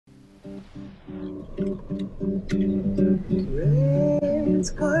Prince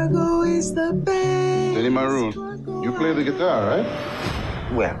Cargo is the best. Danny Maroon, you play the guitar,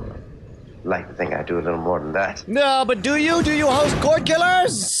 right? Well, like to think I do a little more than that. No, but do you? Do you host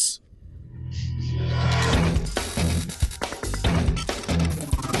Cordkillers?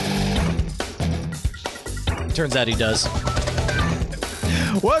 Turns out he does.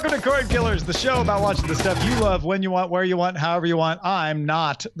 Welcome to Cordkillers, the show about watching the stuff you love when you want, where you want, however you want. I'm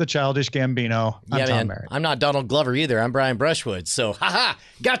not the childish Gambino. I'm Tom Merritt. I'm not Donald Glover either. I'm Brian Brushwood. So, haha,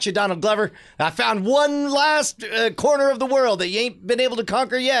 got you, Donald Glover. I found one last corner of the world that you ain't been able to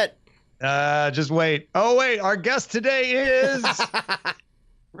conquer yet. Just wait. Oh, wait. Our guest today is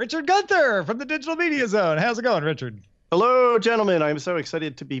Richard Gunther from the Digital Media Zone. How's it going, Richard? Hello, gentlemen. I'm so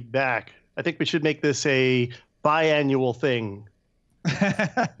excited to be back. I think we should make this a biannual thing.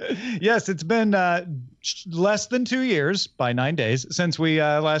 Yes, it's been less than 2 years, by 9 days, since we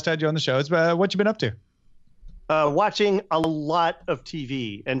last had you on the show. What you been up to? Watching a lot of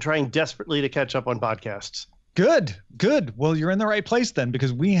TV and trying desperately to catch up on podcasts. Good. Well, you're in the right place then,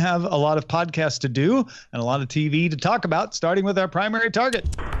 because we have a lot of podcasts to do and a lot of TV to talk about, starting with our primary target.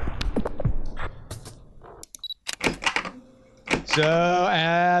 So,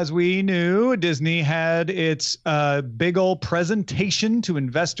 as we knew, Disney had its big old presentation to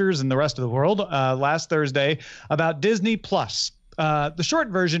investors and the rest of the world last Thursday about Disney Plus. The short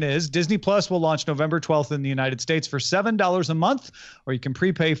version is Disney Plus will launch November 12th in the United States for $7 a month, or you can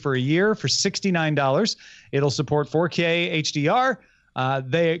prepay for a year for $69. It'll support 4K HDR.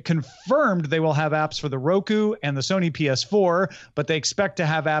 They confirmed they will have apps for the Roku and the Sony PS4, but they expect to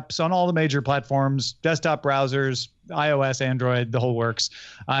have apps on all the major platforms, desktop browsers, iOS, Android, the whole works.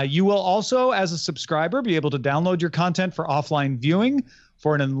 You will also, as a subscriber, be able to download your content for offline viewing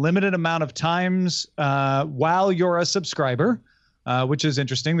for an unlimited amount of times while you're a subscriber. Which is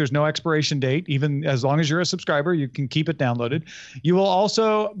interesting. There's no expiration date. Even as long as you're a subscriber, you can keep it downloaded. You will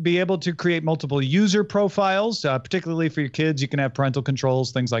also be able to create multiple user profiles, particularly for your kids. You can have parental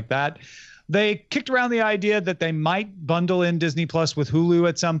controls, things like that. They kicked around the idea that they might bundle in Disney Plus with Hulu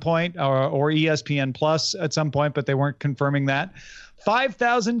at some point or ESPN Plus at some point, but they weren't confirming that.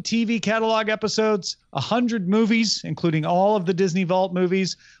 5,000 TV catalog episodes, 100 movies, including all of the Disney Vault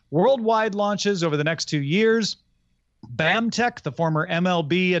movies, worldwide launches over the next 2 years. BAMTech, the former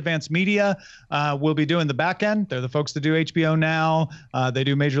MLB Advanced Media, will be doing the back end. They're the folks that do HBO Now. They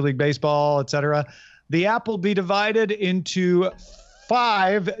do Major League Baseball, etc. The app will be divided into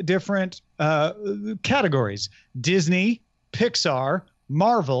 5 different categories: Disney, Pixar,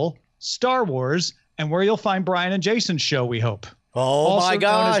 Marvel, Star Wars, and where you'll find Brian and Jason's show, we hope. Oh, also my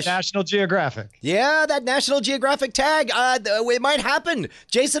gosh. known as National Geographic. Yeah, that National Geographic tag. It might happen.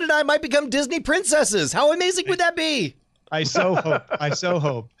 Jason and I might become Disney princesses. How amazing would that be? I so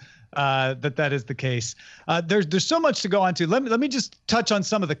hope that is the case. There's so much to go on to. Let me just touch on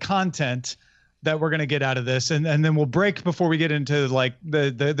some of the content that we're going to get out of this, and then we'll break before we get into like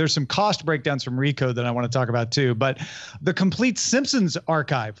there's some cost breakdowns from Recode that I want to talk about too. But the complete Simpsons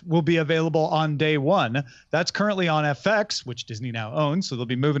archive will be available on day one. That's currently on FX, which Disney now owns, so they'll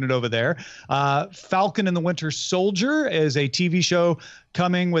be moving it over there. Falcon and the Winter Soldier is a TV show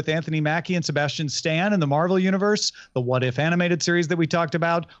coming with Anthony Mackie and Sebastian Stan in the Marvel Universe. The What If animated series that we talked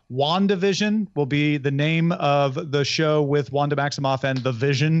about. WandaVision will be the name of the show with Wanda Maximoff and The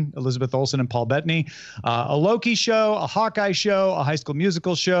Vision, Elizabeth Olsen and Paul Bettany. A Loki show, a Hawkeye show, a High School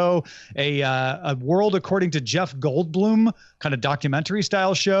Musical show, a World According to Jeff Goldblum kind of documentary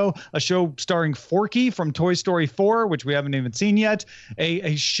style show, a show starring Forky from Toy Story 4, which we haven't even seen yet,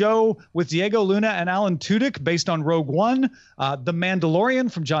 a show with Diego Luna and Alan Tudyk based on Rogue One, The Mandalorian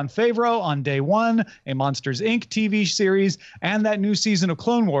from Jon Favreau on day one, a Monsters, Inc. TV series, and that new season of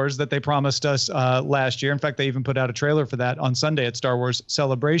Clone Wars that they promised us last year. In fact, they even put out a trailer for that on Sunday at Star Wars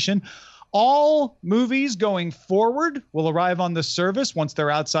Celebration. All movies going forward will arrive on the service once they're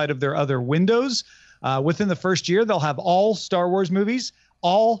outside of their other windows. Within the first year, they'll have all Star Wars movies,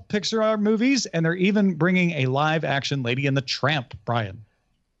 all Pixar movies, and they're even bringing a live-action Lady and the Tramp, Brian.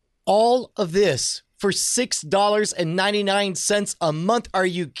 All of this for $6.99 a month. Are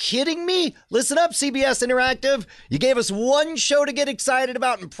you kidding me? Listen up, CBS Interactive. You gave us one show to get excited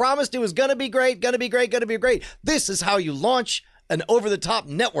about and promised it was going to be great. This is how you launch an over-the-top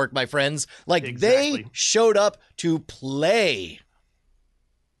network, my friends. Like, exactly. They showed up to play.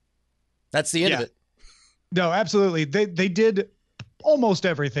 That's the end of it. No, absolutely. They did almost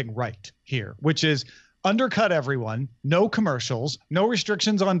everything right here, which is undercut everyone, no commercials, no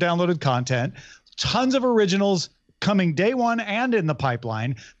restrictions on downloaded content, tons of originals coming day one and in the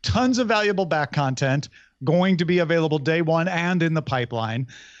pipeline, tons of valuable back content going to be available day one and in the pipeline.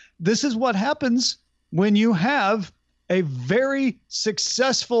 This is what happens when you have a very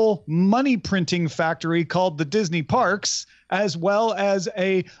successful money printing factory called the Disney Parks, as well as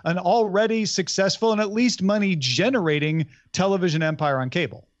an already successful and at least money generating television empire on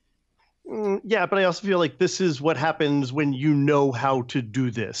cable. Yeah, but I also feel like this is what happens when you know how to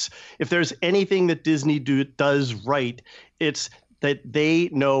do this. If there's anything that Disney does right, it's that they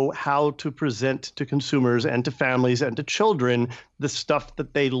know how to present to consumers and to families and to children the stuff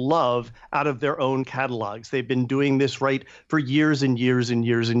that they love out of their own catalogs. They've been doing this right for years and years and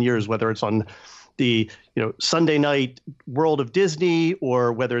years and years, whether it's on the Sunday night World of Disney,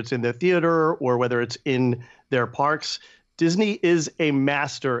 or whether it's in their theater, or whether it's in their parks. Disney is a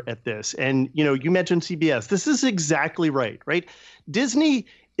master at this. And, you mentioned CBS. This is exactly right? Disney,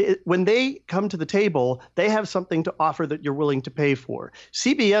 when they come to the table, they have something to offer that you're willing to pay for.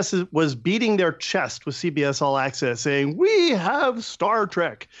 CBS was beating their chest with CBS All Access, saying, we have Star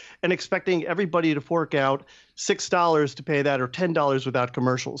Trek, and expecting everybody to fork out $6 to pay that, or $10 without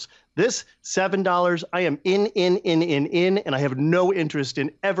commercials. This $7, I am in, and I have no interest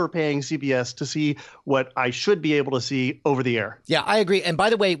in ever paying CBS to see what I should be able to see over the air. Yeah, I agree. And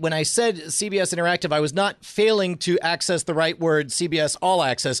by the way, when I said CBS Interactive, I was not failing to access the right word, CBS All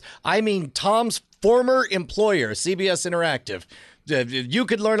Access. I mean Tom's former employer, CBS Interactive. You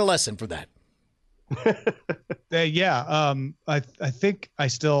could learn a lesson from that. I think I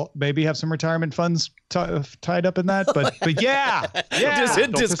still maybe have some retirement funds tied up in that, but yeah.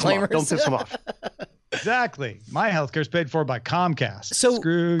 Just disclaimers. Don't piss them off. Exactly. My healthcare is paid for by Comcast. So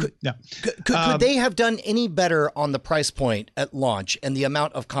could they have done any better on the price point at launch and the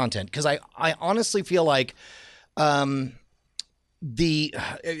amount of content? Because I honestly feel like the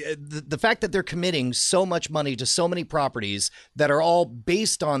fact that they're committing so much money to so many properties that are all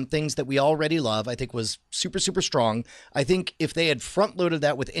based on things that we already love, I think was super, super strong. I think if they had front loaded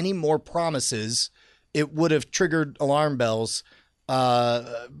that with any more promises, it would have triggered alarm bells.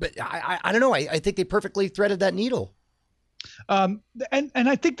 But I don't know. I think they perfectly threaded that needle. And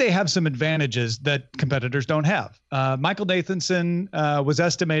I think they have some advantages that competitors don't have. Michael Nathanson was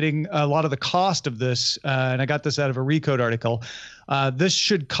estimating a lot of the cost of this, and I got this out of a Recode article. This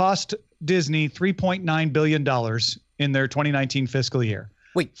should cost Disney $3.9 billion in their 2019 fiscal year.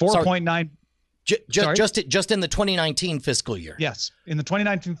 Wait, 4.9. Just in the 2019 fiscal year. Yes, in the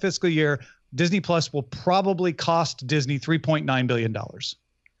 2019 fiscal year, Disney Plus will probably cost Disney $3.9 billion.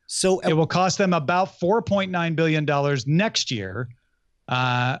 So it will cost them about $4.9 billion next year,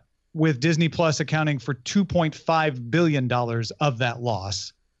 with Disney Plus accounting for $2.5 billion of that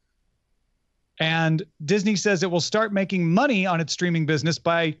loss. And Disney says it will start making money on its streaming business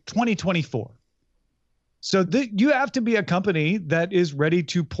by 2024. So you have to be a company that is ready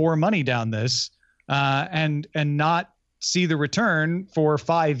to pour money down this and not see the return for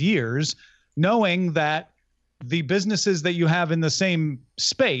 5 years, knowing that the businesses that you have in the same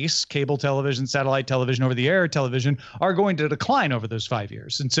space, cable television, satellite television, over-the-air television, are going to decline over those 5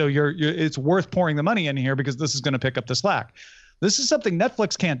 years. And so it's worth pouring the money in here because this is going to pick up the slack. This is something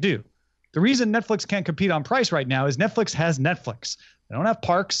Netflix can't do. The reason Netflix can't compete on price right now is Netflix has Netflix. They don't have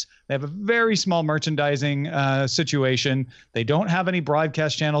parks. They have a very small merchandising situation. They don't have any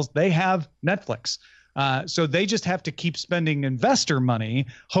broadcast channels. They have Netflix. So they just have to keep spending investor money,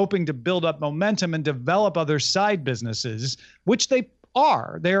 hoping to build up momentum and develop other side businesses, which they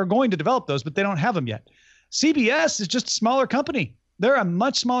are. They are going to develop those, but they don't have them yet. CBS is just a smaller company. They're a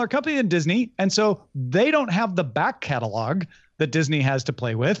much smaller company than Disney, and so they don't have the back catalog that Disney has to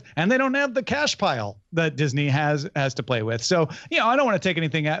play with, and they don't have the cash pile that Disney has to play with. So, I don't want to take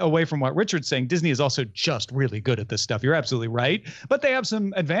anything away from what Richard's saying. Disney is also just really good at this stuff. You're absolutely right. But they have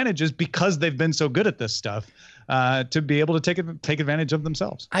some advantages because they've been so good at this stuff to be able to take advantage of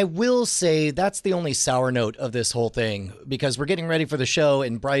themselves. I will say that's the only sour note of this whole thing, because we're getting ready for the show,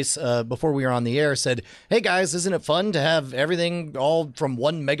 and Bryce, before we were on the air, said, "Hey guys, isn't it fun to have everything all from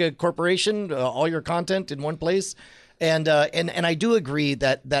one mega corporation, all your content in one place?" And I do agree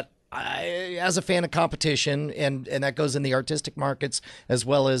that I, as a fan of competition, and that goes in the artistic markets as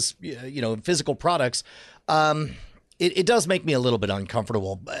well as physical products, it does make me a little bit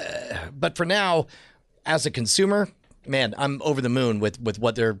uncomfortable. But for now, as a consumer, man, I'm over the moon with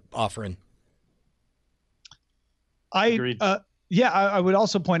what they're offering. Agreed. I would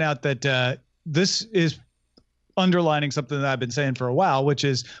also point out that this is underlining something that I've been saying for a while, which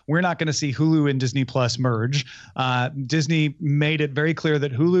is we're not going to see Hulu and Disney Plus merge. Disney made it very clear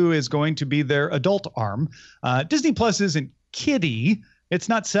that Hulu is going to be their adult arm. Disney Plus isn't kiddie. It's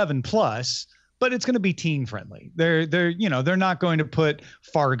not 7+, but it's going to be teen friendly. They're not going to put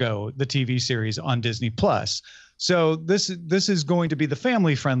Fargo, the TV series, on Disney Plus. So this is going to be the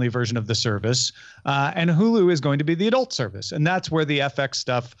family-friendly version of the service, and Hulu is going to be the adult service, and that's where the FX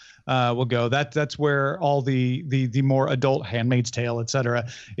stuff will go. That's where all the more adult Handmaid's Tale, et cetera,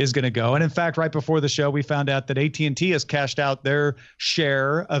 is going to go. And in fact, right before the show, we found out that AT&T has cashed out their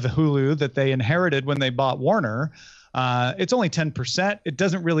share of Hulu that they inherited when they bought Warner. It's only 10%. It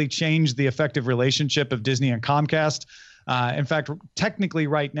doesn't really change the effective relationship of Disney and Comcast. In fact, technically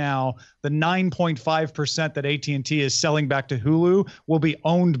right now, the 9.5% that AT&T is selling back to Hulu will be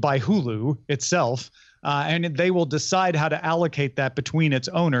owned by Hulu itself. And they will decide how to allocate that between its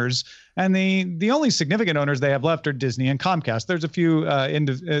owners. And the only significant owners they have left are Disney and Comcast. There's a few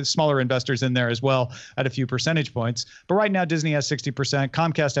smaller investors in there as well at a few percentage points. But right now, Disney has 60%,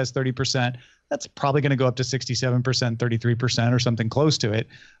 Comcast has 30%. That's probably going to go up to 67%, 33%, or something close to it.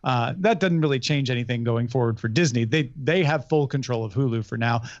 That doesn't really change anything going forward for Disney. They have full control of Hulu for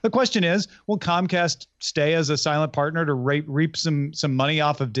now. The question is, will Comcast stay as a silent partner to reap some money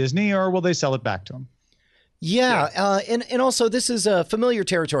off of Disney, or will they sell it back to them? Yeah, and also this is familiar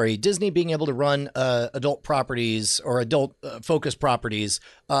territory. Disney being able to run adult properties or adult focused properties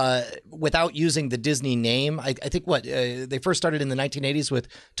without using the Disney name. I think they first started in the 1980s with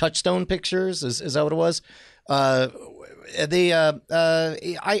Touchstone Pictures. Is that what it was? I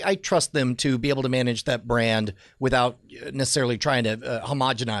trust them to be able to manage that brand without necessarily trying to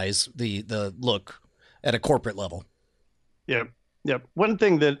homogenize the look at a corporate level. Yeah. Yep. One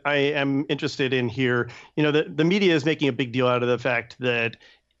thing that I am interested in here, the media is making a big deal out of the fact that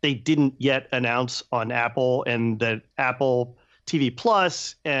they didn't yet announce on Apple, and that Apple TV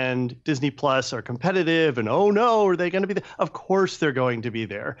Plus and Disney Plus are competitive, and oh no, are they going to be there? Of course they're going to be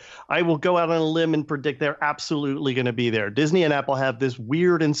there. I will go out on a limb and predict they're absolutely going to be there. Disney and Apple have this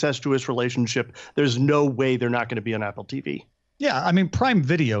weird incestuous relationship. There's no way they're not going to be on Apple TV. Yeah, I mean, Prime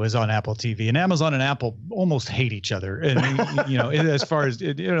Video is on Apple TV, and Amazon and Apple almost hate each other. And as far as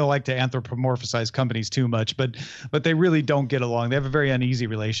like to anthropomorphize companies too much, but they really don't get along. They have a very uneasy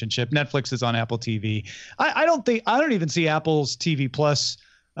relationship. Netflix is on Apple TV. I don't even see Apple's TV Plus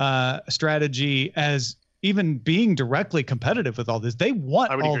strategy as even being directly competitive with all this. They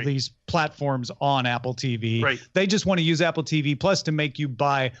want all these platforms on Apple TV. Right. They just want to use Apple TV Plus to make you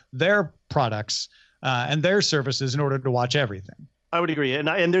buy their products and their services in order to watch everything. I would agree.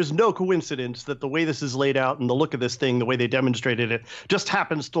 And there's no coincidence that the way this is laid out and the look of this thing, the way they demonstrated it, just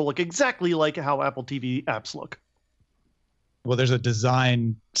happens to look exactly like how Apple TV apps look. Well, there's a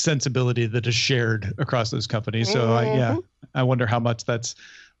design sensibility that is shared across those companies. So I wonder how much that's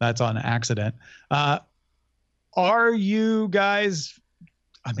on accident. Are you guys?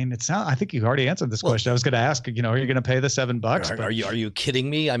 I mean, I think you already answered this question. I was going to ask, are you going to pay the $7? Are you kidding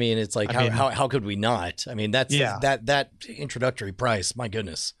me? I mean, it's like, how could we not? I mean, that's that introductory price. My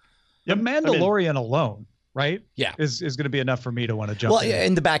goodness. The Mandalorian alone, right? Yeah. Is going to be enough for me to want to jump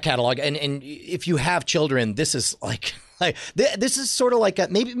in the back catalog. And if you have children, this is like this is sort of like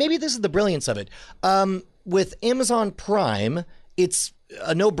maybe this is the brilliance of it. With Amazon Prime, it's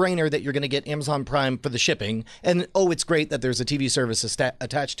a no-brainer that you're going to get Amazon Prime for the shipping. And, it's great that there's a TV service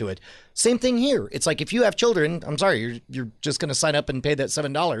attached to it. Same thing here. It's like if you have children, I'm sorry, you're just going to sign up and pay that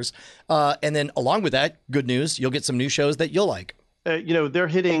 $7. And then along with that, good news, you'll get some new shows that you'll like. They're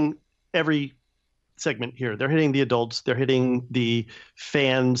hitting every segment here. They're hitting the adults. They're hitting the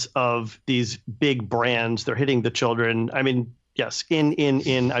fans of these big brands. They're hitting the children. I mean, yes,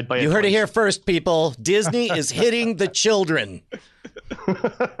 I'd buy it. You heard it here first, people. Disney is hitting the children.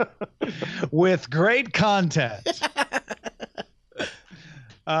 With great content.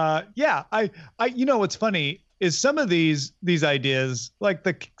 What's funny is some of these ideas, like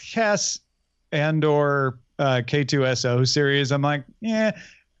the Cass and/or K2SO series, I'm like, yeah.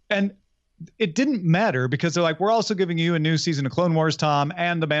 And it didn't matter because they're like, we're also giving you a new season of Clone Wars, Tom,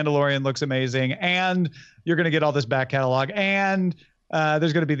 and The Mandalorian looks amazing, and you're going to get all this back catalog, and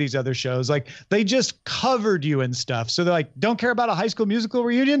there's going to be these other shows. Like, they just covered you and stuff. So they're like, don't care about a High School Musical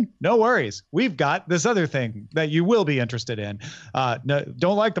reunion? No worries. We've got this other thing that you will be interested in. No,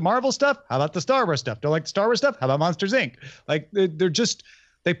 don't like the Marvel stuff? How about the Star Wars stuff? Don't like the Star Wars stuff? How about Monsters, Inc.? Like,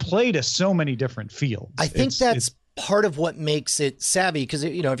 they play to so many different fields. I think that's part of what makes it savvy, because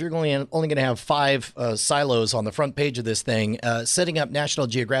if you're only going to have 5 silos on the front page of this thing, setting up National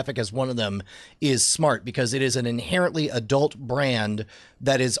Geographic as one of them is smart, because it is an inherently adult brand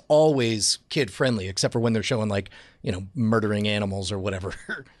that is always kid friendly, except for when they're showing murdering animals or whatever.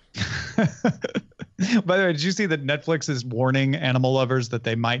 By the way, did you see that Netflix is warning animal lovers that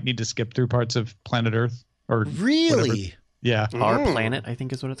they might need to skip through parts of Planet Earth? Or really? Whatever. Yeah. Our Planet, I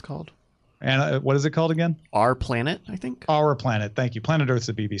think is what it's called. And what is it called again? Our Planet, I think. Our Planet. Thank you. Planet Earth's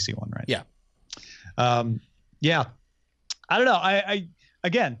the BBC one, right? Yeah. Yeah. I don't know. I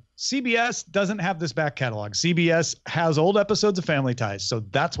again, CBS doesn't have this back catalog. CBS has old episodes of Family Ties, so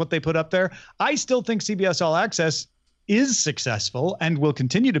that's what they put up there. I still think CBS All Access is successful and will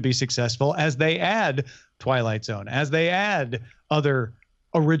continue to be successful as they add Twilight Zone, as they add other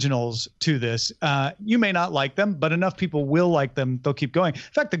originals to this. You may not like them, but enough people will like them. They'll keep going. In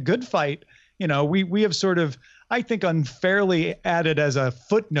fact, The Good Fight, we have sort of, I think, unfairly added as a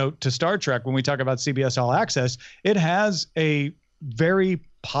footnote to Star Trek when we talk about CBS All Access. It has a very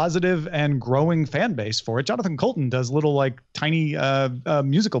positive and growing fan base for it. Jonathan Colton does little tiny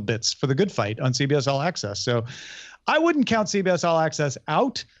musical bits for The Good Fight on CBS All Access. So I wouldn't count CBS All Access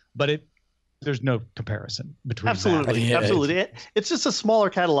out, but there's no comparison between absolutely that. Absolutely. It's just a smaller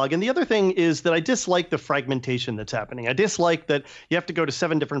catalog. And the other thing is that I dislike the fragmentation that's happening. I dislike that you have to go to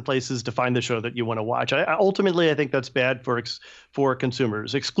 7 different places to find the show that you want to watch. Ultimately, I think that's bad for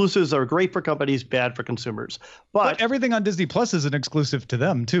consumers. Exclusives are great for companies, bad for consumers. But everything on Disney Plus is an exclusive to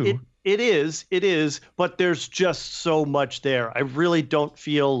them too. It is, but there's just so much there. I really don't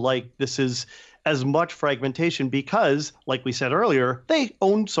feel like this is as much fragmentation because, like we said earlier, they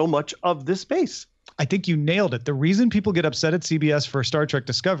own so much of this space. I think you nailed it. The reason people get upset at CBS for Star Trek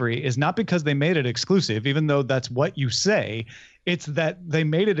Discovery is not because they made it exclusive, even though that's what you say. It's that they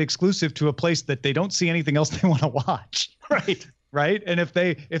made it exclusive to a place that they don't see anything else they want to watch. Right. Right. And if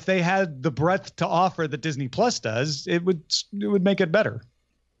they had the breadth to offer that Disney Plus does, it would make it better.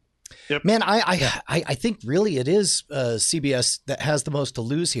 Yep. Man, I think really it is CBS that has the most to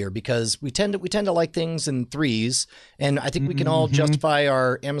lose here because we tend to like things in threes, and I think we can all justify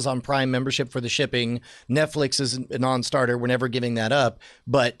our Amazon Prime membership for the shipping. Netflix is a non-starter; we're never giving that up.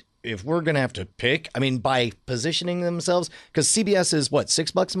 But if we're gonna have to pick, I mean, by positioning themselves, because CBS is what,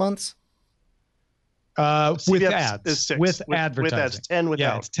 $6 a month? With ads, with advertising, with ads, 10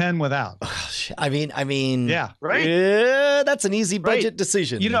 without. Yeah, it's 10 without. I mean, yeah, right. Yeah, that's an easy budget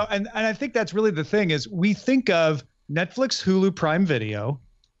decision. And I think that's really the thing is we think of Netflix, Hulu, Prime Video,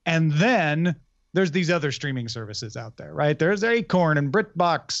 and then there's these other streaming services out there, right? There's Acorn and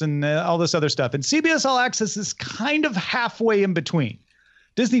BritBox and all this other stuff, and CBS All Access is kind of halfway in between.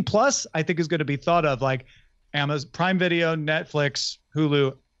 Disney Plus, I think, is going to be thought of like Amazon Prime Video, Netflix,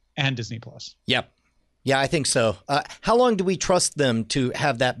 Hulu, and Disney Plus. Yep. Yeah, I think so. How long do we trust them to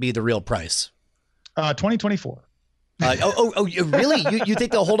have that be the real price? 2024. Really? You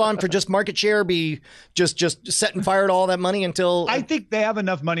think they'll hold on for just market share, be just set and fired all that money until? I think they have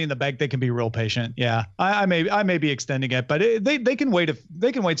enough money in the bank. They can be real patient. Yeah, I may be extending it, but they can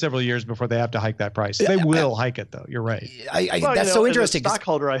wait several years before they have to hike that price. They will hike it though. You're right. That's so interesting. As a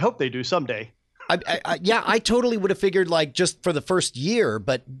stockholder, I hope they do someday. I totally would have figured like just for the first year,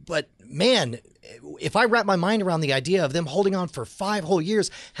 but man, if I wrap my mind around the idea of them holding on for 5 whole years,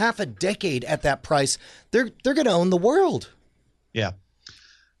 half a decade at that price, they're going to own the world. Yeah.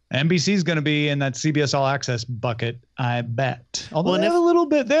 NBC is going to be in that CBS All Access bucket, I bet. Although they have a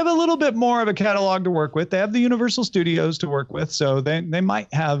little bit more of a catalog to work with. They have the Universal Studios to work with, so they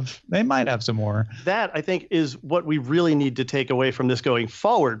might have some more. That, I think, is what we really need to take away from this going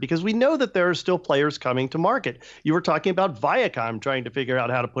forward, because we know that there are still players coming to market. You were talking about Viacom trying to figure out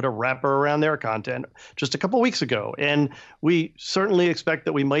how to put a wrapper around their content just a couple weeks ago, and we certainly expect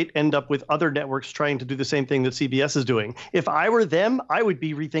that we might end up with other networks trying to do the same thing that CBS is doing. If I were them, I would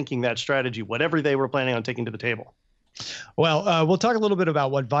be rethinking that strategy, whatever they were planning on taking to the table. Well, we'll talk a little bit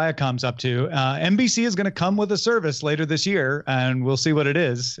about what Viacom's up to. NBC is going to come with a service later this year, and we'll see what it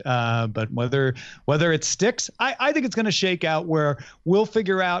is. But whether it sticks, I think it's going to shake out where we'll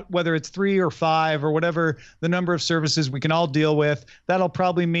figure out whether it's 3 or 5 or whatever the number of services we can all deal with. That'll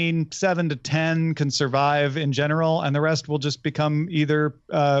probably mean 7 to 10 can survive in general, and the rest will just become either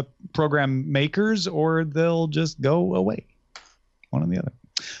program makers or they'll just go away. One or the other.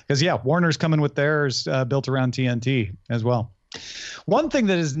 Because, Warner's coming with theirs built around TNT as well. One thing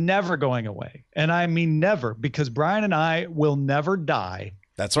that is never going away, and I mean never, because Brian and I will never die.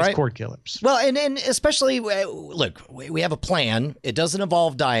 That's right. Cordkillers. Well, and especially, look, we have a plan. It doesn't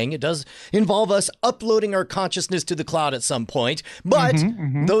involve dying. It does involve us uploading our consciousness to the cloud at some point. But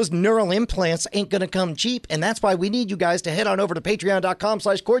those neural implants ain't going to come cheap. And that's why we need you guys to head on over to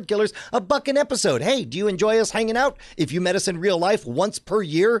patreon.com/Cordkillers, $1 an episode. Hey, do you enjoy us hanging out? If you met us in real life once per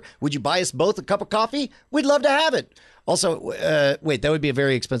year, would you buy us both a cup of coffee? We'd love to have it. Also, wait, that would be a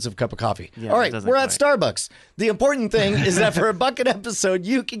very expensive cup of coffee. Yeah, all right, we're at Starbucks. The important thing is that for $1 an episode,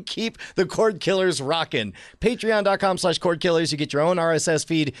 you can keep the Cordkillers rocking. Patreon.com/Cordkillers. You get your own RSS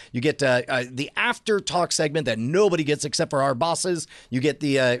feed. You get the after talk segment that nobody gets except for our bosses. You get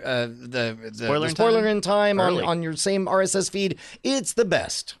the spoiler in time on your same RSS feed. It's the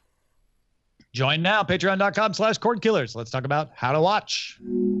best. Join now, patreon.com/Cordkillers. Let's talk about how to watch.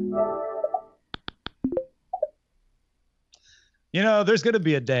 You know, there's going to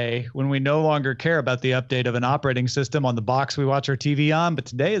be a day when we no longer care about the update of an operating system on the box we watch our TV on, but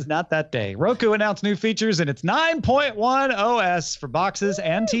today is not that day. Roku announced new features in its 9.1 OS for boxes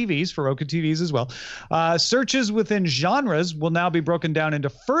and TVs, for Roku TVs as well. Searches within genres will now be broken down into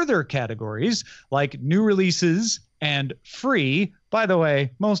further categories like new releases and free. By the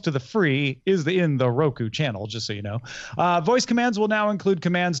way, most of the free is in the Roku channel, just so you know. Voice commands will now include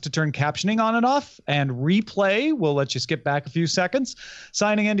commands to turn captioning on and off, and replay will let you skip back a few seconds.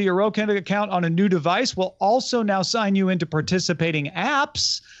 Signing into your Roku account on a new device will also now sign you into participating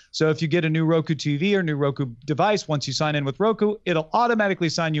apps. So if you get a new Roku TV or new Roku device, once you sign in with Roku, it'll automatically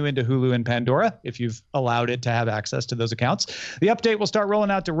sign you into Hulu and Pandora if you've allowed it to have access to those accounts. The update will start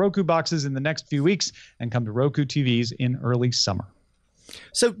rolling out to Roku boxes in the next few weeks and come to Roku TVs in early summer.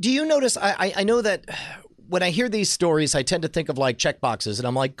 So do you notice, I know that when I hear these stories, I tend to think of like checkboxes, and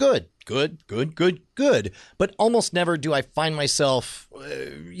I'm like, good. But almost never do I find myself,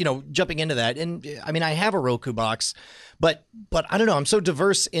 jumping into that. And I mean, I have a Roku box, but I don't know. I'm so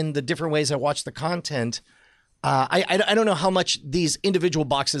diverse in the different ways I watch the content. I don't know how much these individual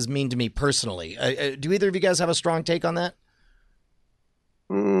boxes mean to me personally. Do either of you guys have a strong take on that?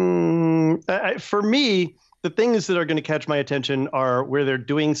 For me, the things that are going to catch my attention are where they're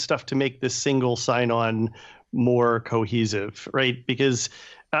doing stuff to make this single sign-on more cohesive, right? Because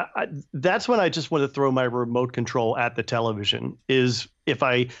that's when I just want to throw my remote control at the television, is if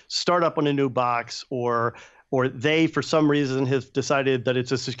I start up on a new box or they, for some reason, have decided that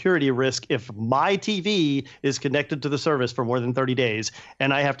it's a security risk if my TV is connected to the service for more than 30 days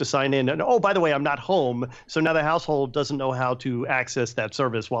and I have to sign in. And, oh, by the way, I'm not home. So now the household doesn't know how to access that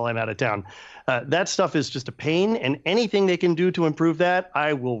service while I'm out of town. That stuff is just a pain. And anything they can do to improve that,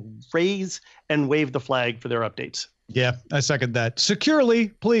 I will raise and wave the flag for their updates. Yeah, I second that. Securely,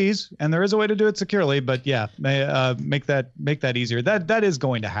 please. And there is a way to do it securely, but yeah, make that easier. That is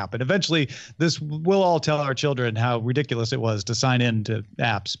going to happen. Eventually, this will all tell our children how ridiculous it was to sign in to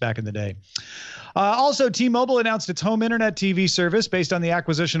apps back in the day. Also, T-Mobile announced its home internet TV service based on the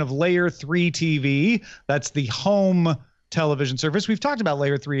acquisition of Layer 3 TV. That's the home television service. We've talked about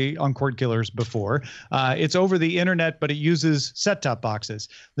Layer 3 on Cordkillers before. It's over the internet, but it uses set-top boxes.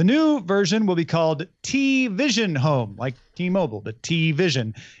 The new version will be called T-Vision Home, like T-Mobile, but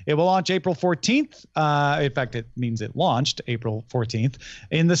T-Vision. It will launch April 14th. In fact, it means it launched April 14th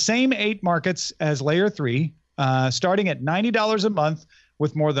in the same 8 markets as Layer 3, starting at $90 a month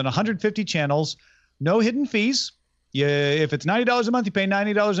with more than 150 channels, no hidden fees. If it's $90 a month, you pay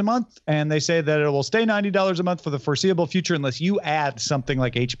 $90 a month, and they say that it will stay $90 a month for the foreseeable future unless you add something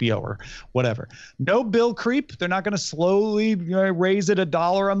like HBO or whatever. No bill creep. They're not going to slowly raise it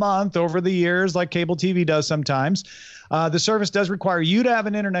 $1 a month over the years like cable TV does sometimes. The service does require you to have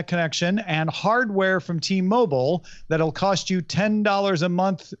an internet connection and hardware from T-Mobile that'll cost you $10 a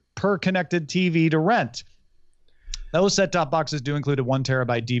month per connected TV to rent. Those set-top boxes do include a 1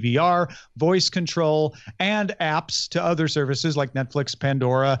 terabyte DVR, voice control, and apps to other services like Netflix,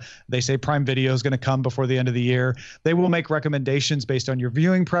 Pandora. They say Prime Video is going to come before the end of the year. They will make recommendations based on your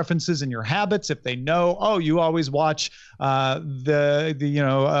viewing preferences and your habits. If they know, oh, you always watch the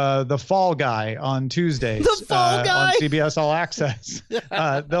Fall Guy on Tuesdays The Fall Guy on CBS All Access,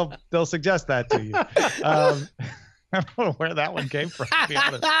 they'll suggest that to you. I don't know where that one came from, to be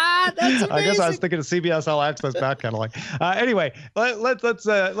honest. That's amazing. I guess I was thinking of CBS All Access back catalog. Anyway,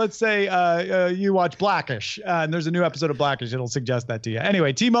 let's say you watch Blackish, and there's a new episode of Blackish. It'll suggest that to you.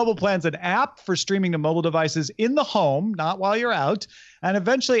 Anyway, T-Mobile plans an app for streaming to mobile devices in the home, not while you're out, and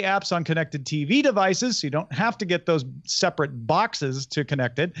eventually apps on connected TV devices, so you don't have to get those separate boxes to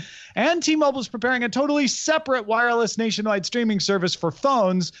connect it. And T-Mobile is preparing a totally separate wireless nationwide streaming service for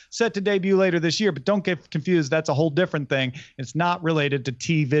phones set to debut later this year. But don't get confused. That's a whole different thing. It's not related to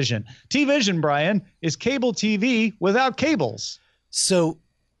T-Vision. T-Vision, Brian, is cable TV without cables. So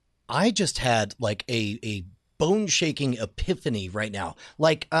I just had like a bone-shaking epiphany right now.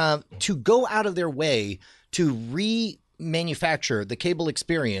 Like to go out of their way to manufacture the cable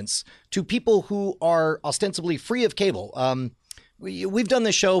experience to people who are ostensibly free of cable. We've done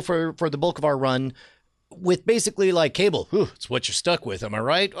this show for the bulk of our run with basically like cable. It's what you're stuck with. Am I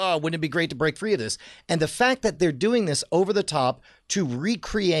right? Oh, wouldn't it be great to break free of this? And the fact that they're doing this over the top to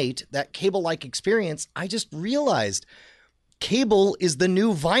recreate that cable-like experience, I just realized cable is the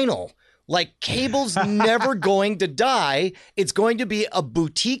new vinyl. Like, cable's never going to die. It's going to be a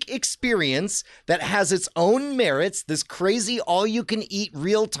boutique experience that has its own merits, this crazy all-you-can-eat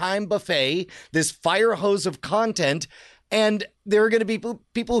real-time buffet, this fire hose of content. And there are going to be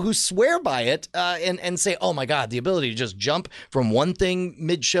people who swear by it and say, oh, my God, the ability to just jump from one thing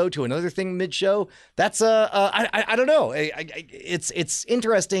mid-show to another thing mid-show. That's I don't know. It's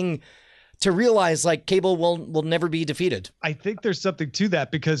interesting to realize like cable will never be defeated. I think there's something to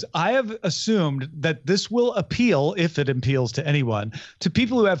that because I have assumed that this will appeal, if it appeals to anyone, to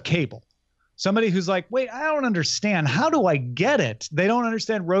people who have cable. Somebody who's like, wait, I don't understand. How do I get it? They don't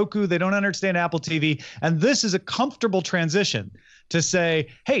understand Roku. They don't understand Apple TV. And this is a comfortable transition to say,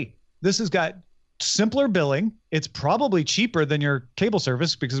 hey, this has got simpler billing. It's probably cheaper than your cable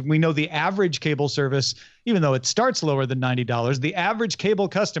service because we know the average cable service, even though it starts lower than $90, the average cable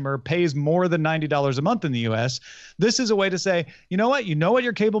customer pays more than $90 a month in the US. This is a way to say, you know what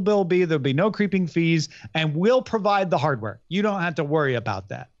your cable bill will be. There'll be no creeping fees and we'll provide the hardware. You don't have to worry about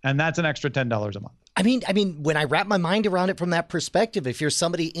that. And that's an extra $10 a month. I mean, when I wrap my mind around it from that perspective, if you're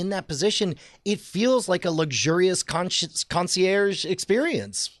somebody in that position, it feels like a luxurious concierge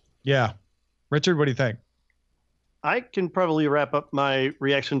experience. Yeah. Richard, what do you think? I can probably wrap up my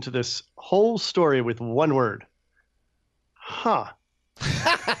reaction to this whole story with one word. Huh.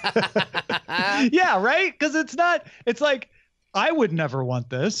 Yeah, right? Because it's like, I would never want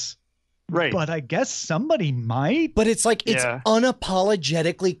this. Right. But I guess somebody might. But it's like it's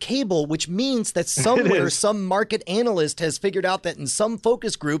unapologetically cable, which means that somewhere some market analyst has figured out that in some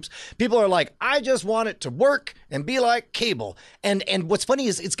focus groups, people are like, I just want it to work and be like cable. And what's funny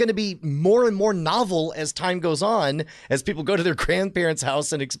is it's going to be more and more novel as time goes on, as people go to their grandparents'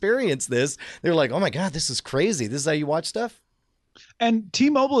 house and experience this. They're like, oh my God, this is crazy. This is how you watch stuff? And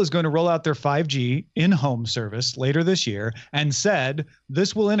T-Mobile is going to roll out their 5G in-home service later this year and said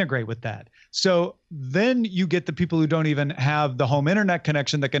this will integrate with that. So then you get the people who don't even have the home internet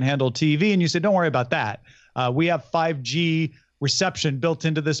connection that can handle TV. And you say, don't worry about that. We have 5G reception built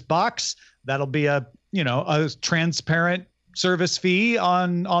into this box. That'll be a transparent service fee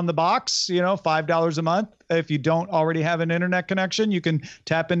on the box, $5 a month. If you don't already have an internet connection, you can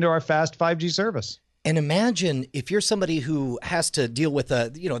tap into our fast 5G service. And imagine if you're somebody who has to deal with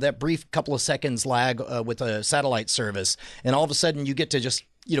that brief couple of seconds lag with a satellite service, and all of a sudden you get to just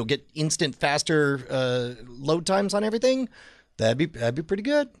get instant faster load times on everything. That'd be pretty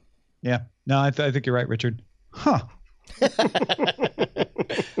good. Yeah, no, I think you're right, Richard. Huh.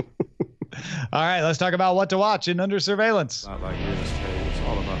 All right, let's talk about what to watch in Under Surveillance. Not like real estate. It's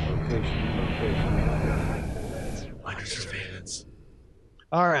all about location. Under surveillance.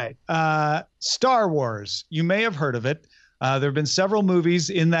 All right. Star Wars. You may have heard of it. There have been several movies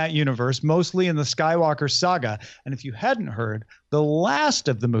in that universe, mostly in the Skywalker saga. And if you hadn't heard, the last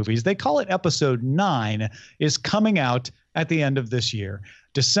of the movies, they call it Episode 9, is coming out at the end of this year.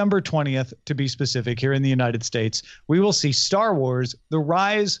 December 20th, to be specific, here in the United States, we will see Star Wars: The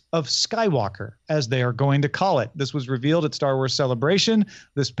Rise of Skywalker, as they are going to call it. This was revealed at Star Wars Celebration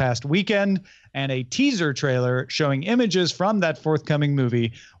this past weekend, and a teaser trailer showing images from that forthcoming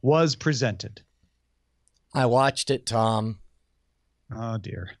movie was presented. I watched it, Tom. Oh,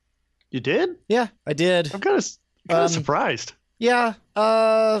 dear. You did? Yeah, I did. I'm kind of surprised. Yeah.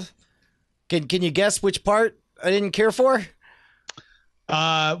 Can you guess which part I didn't care for?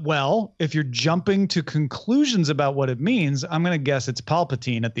 Well, if you're jumping to conclusions about what it means, I'm going to guess it's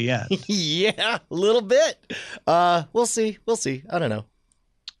Palpatine at the end. Yeah, a little bit. We'll see. I don't know.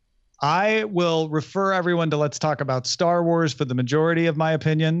 I will refer everyone to Let's Talk About Star Wars for the majority of my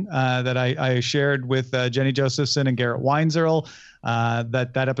opinion that I shared with Jenny Josephson and Garrett Weinzierl.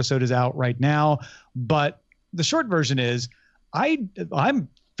 That episode is out right now. But the short version is I'm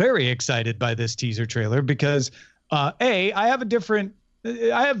very excited by this teaser trailer because I have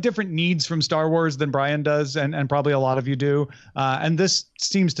different needs from Star Wars than Brian does, and probably a lot of you do. And this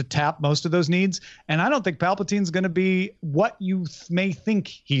seems to tap most of those needs. And I don't think Palpatine's going to be what you may think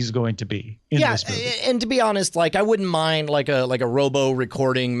he's going to be in this movie. And to be honest, like I wouldn't mind like a robo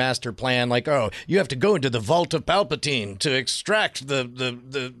recording master plan, like, oh, you have to go into the vault of Palpatine to extract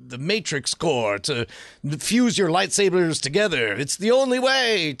the matrix core to fuse your lightsabers together. It's the only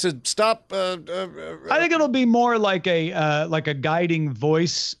way to stop. I think it'll be more like a guiding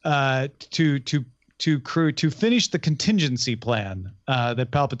voice to finish the contingency plan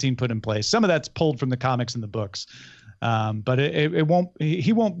that Palpatine put in place. Some of that's pulled from the comics and the books, but it won't.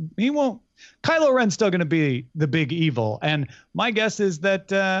 He won't. Kylo Ren's still going to be the big evil, and my guess is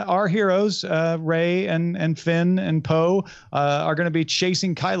that our heroes, Rey and Finn and Poe, are going to be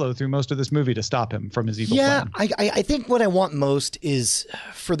chasing Kylo through most of this movie to stop him from his evil plan. Yeah, I think what I want most is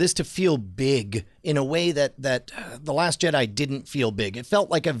for this to feel big in a way that The Last Jedi didn't feel big. It felt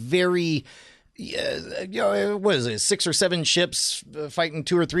like a very Yeah, what is it? 6 or 7 ships fighting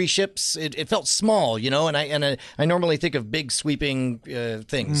 2 or 3 ships. It felt small, and I normally think of big sweeping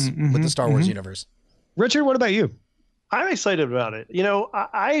things with the Star Wars universe. Richard, what about you? I'm excited about it.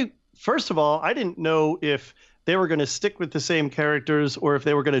 I first of all, I didn't know if they were going to stick with the same characters or if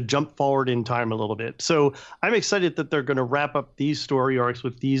they were going to jump forward in time a little bit. So I'm excited that they're going to wrap up these story arcs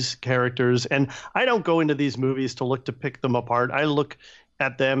with these characters. And I don't go into these movies to look to pick them apart. I look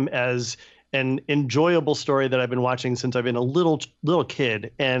at them as an enjoyable story that I've been watching since I've been a little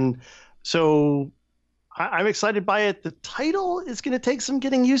kid. And so I'm excited by it. The title is going to take some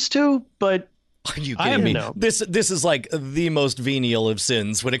getting used to, but are you kidding me? This is like the most venial of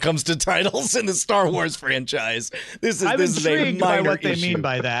sins when it comes to titles in the Star Wars franchise. I'm intrigued by what they mean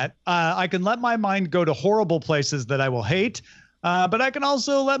by that. I can let my mind go to horrible places that I will hate, but I can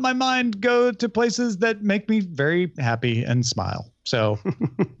also let my mind go to places that make me very happy and smile. So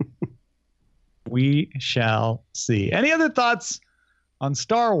we shall see. Any other thoughts on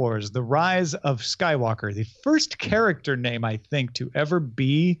Star Wars: The Rise of Skywalker, the first character name, I think, to ever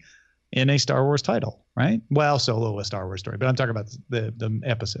be in a Star Wars title, right? Well, Solo, a Star Wars story, but I'm talking about the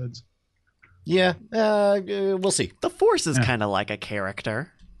episodes. Yeah, we'll see. The Force is kind of like a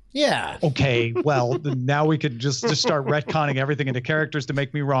character. Yeah. Okay, well, now we could just start retconning everything into characters to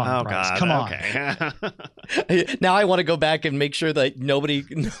make me wrong. Oh, Bryce. God. Come on. Okay. Now I want to go back and make sure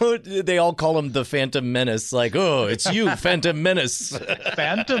that they all call him the Phantom Menace. Like, oh, it's you, Phantom Menace.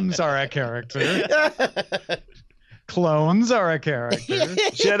 Phantoms are a character. Clones are a character.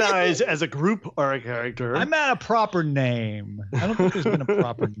 Jedis as a group are a character. I'm at a proper name. I don't think there's been a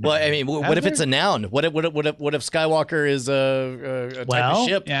proper name. Well, I mean, what if it's a noun? What if Skywalker is a type of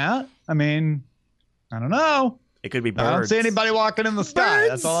ship? Yeah. I mean, I don't know. It could be birds. I don't see anybody walking in the sky. Birds?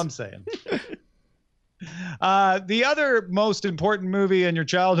 That's all I'm saying. The other most important movie in your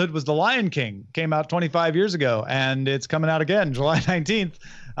childhood was The Lion King. Came out 25 years ago, and it's coming out again July 19th.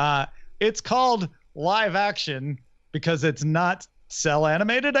 It's called live action because it's not cell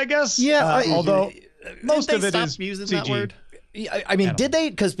animated, I guess. Yeah, although most Did of they it stop is using CG. that word? I mean, did they?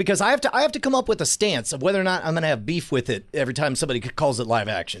 Because I have to come up with a stance of whether or not I'm going to have beef with it every time somebody calls it live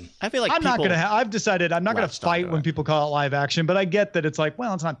action. I feel like I've decided I'm not going to latched onto fight when it. people call it live action, but I get that it's like,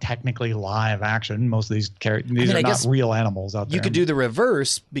 well, it's not technically live action. Most of these characters, are not real animals out there. You could do the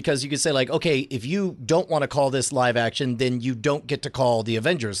reverse because you could say like, okay, if you don't want to call this live action, then you don't get to call the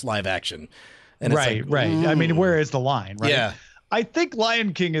Avengers live action. And right. I mean, where is the line, right? Yeah. I think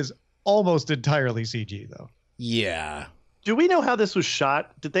Lion King is almost entirely CG, though. Yeah. Do we know how this was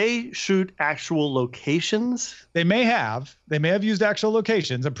shot? Did they shoot actual locations? They may have used actual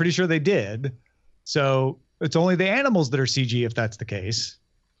locations. I'm pretty sure they did. So it's only the animals that are CG if that's the case.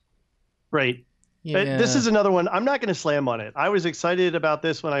 Right. Yeah. This is another one. I'm not going to slam on it. I was excited about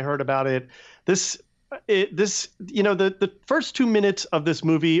this when I heard about it. The first 2 minutes of this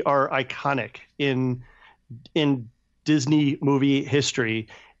movie are iconic in Disney movie history.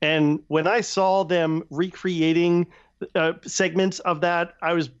 And when I saw them recreating segments of that,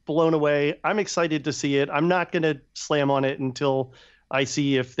 I was blown away. I'm excited to see it. I'm not going to slam on it until I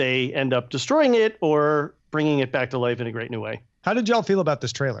see if they end up destroying it or bringing it back to life in a great new way. How did y'all feel about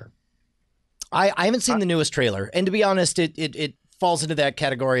this trailer? I haven't seen the newest trailer, and to be honest, it falls into that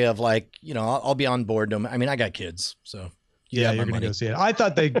category of like, I'll be on board. I mean, I got kids, so yeah, you're gonna go see it. I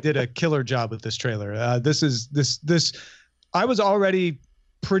thought they did a killer job with this trailer. This. I was already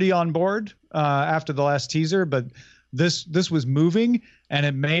pretty on board after the last teaser, but this was moving, and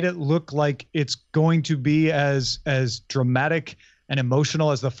it made it look like it's going to be as dramatic and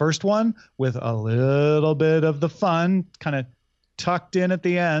emotional as the first one, with a little bit of the fun kind of tucked in at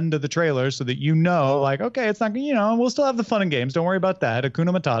the end of the trailer, so that like, okay, it's not, we'll still have the fun and games. Don't worry about that.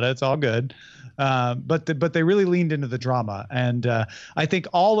 Hakuna Matata, it's all good. But they really leaned into the drama, and I think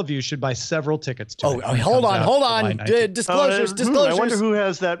all of you should buy several tickets to it. Hold on. Disclosures. I wonder who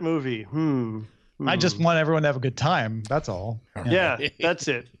has that movie. I just want everyone to have a good time. That's all. Yeah, that's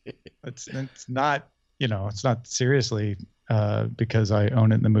it. It's not, it's not seriously because I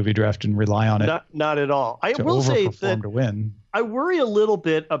own it in the movie draft and rely on it. Not at all. I to will say overperform that to win. I worry a little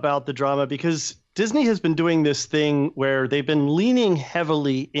bit about the drama because Disney has been doing this thing where they've been leaning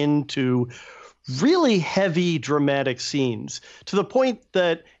heavily into really heavy dramatic scenes, to the point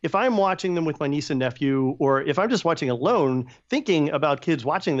that if I'm watching them with my niece and nephew, or if I'm just watching alone thinking about kids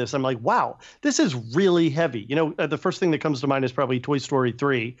watching this, I'm like, wow, this is really heavy. The first thing that comes to mind is probably Toy Story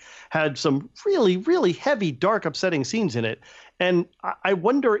 3 had some really, really heavy, dark, upsetting scenes in it. And I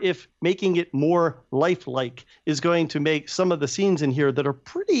wonder if making it more lifelike is going to make some of the scenes in here that are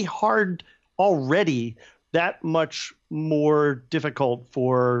pretty hard already that much more difficult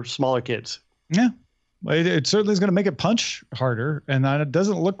for smaller kids. Yeah. It certainly is going to make it punch harder, and it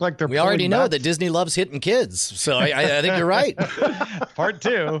doesn't look like they're. We already know that Disney loves hitting kids, so I think you're right. Part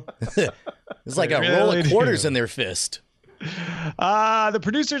 2. It's like a roll of quarters in their fist. The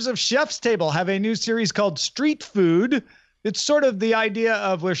producers of Chef's Table have a new series called Street Food. It's sort of the idea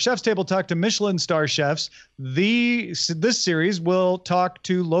of where Chef's Table talk to Michelin star chefs. This series will talk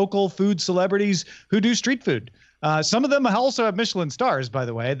to local food celebrities who do street food. Some of them also have Michelin stars, by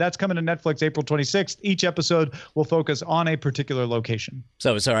the way. That's coming to Netflix April 26th. Each episode will focus on a particular location.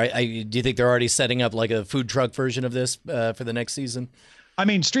 So, sorry, do you think they're already setting up like a food truck version of this for the next season? I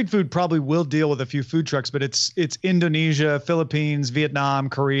mean, street food probably will deal with a few food trucks, but it's Indonesia, Philippines, Vietnam,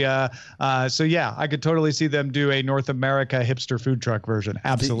 Korea. So, yeah, I could totally see them do a North America hipster food truck version.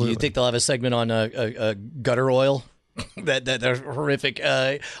 Absolutely. Do you think they'll have a segment on gutter oil? that are horrific.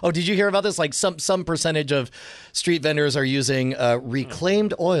 Did you hear about this? Like some percentage of street vendors are using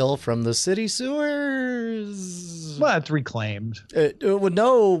reclaimed oil from the city sewers. Well, it's reclaimed.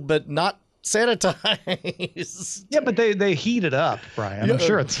 No, but not sanitized. Yeah, but they heat it up, Brian. I'm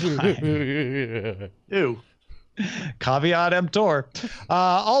sure it's fine. Ew. Caveat emptor.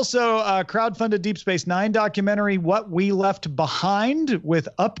 Also, crowdfunded Deep Space Nine documentary, What We Left Behind, with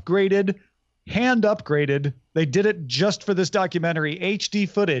hand upgraded. They did it just for this documentary, HD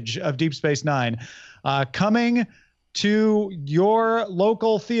footage of Deep Space Nine, coming to your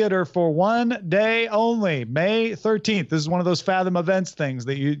local theater for one day only, May 13th. This is one of those Fathom Events things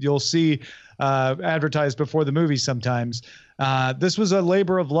that you'll see advertised before the movie sometimes. This was a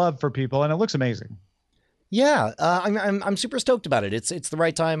labor of love for people, and it looks amazing. Yeah, I'm super stoked about it. It's the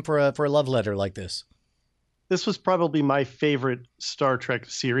right time for a love letter like this. This was probably my favorite Star Trek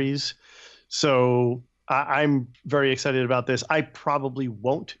series. So I'm very excited about this. I probably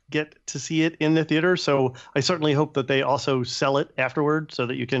won't get to see it in the theater, so I certainly hope that they also sell it afterward so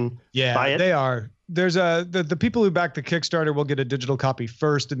that you can buy it. They are. There's the people who back the Kickstarter will get a digital copy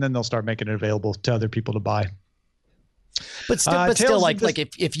first, and then they'll start making it available to other people to buy. But still, like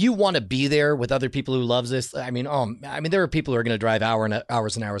if you want to be there with other people who loves this, I mean, there are people who are going to drive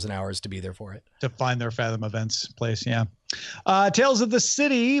hours and hours and hours to be there for it, to find their Fathom Events place. Yeah. Tales of the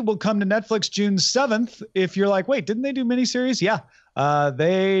City will come to Netflix June 7th. If you're like, wait, didn't they do miniseries? Yeah.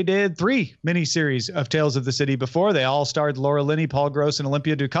 They did 3 miniseries of Tales of the City before. They all starred Laura Linney, Paul Gross, and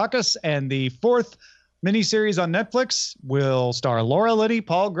Olympia Dukakis. And the 4th miniseries on Netflix will star Laura Linney,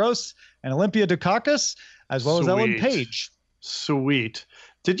 Paul Gross, and Olympia Dukakis, as well as Ellen Page. Sweet.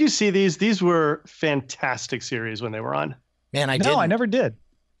 Did you see these? These were fantastic series when they were on. Man, I never did.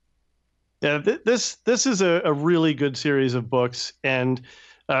 Yeah, this is a really good series of books, and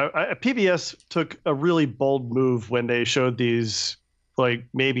PBS took a really bold move when they showed these, like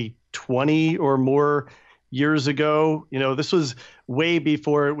maybe 20 or more years ago. You know, this was way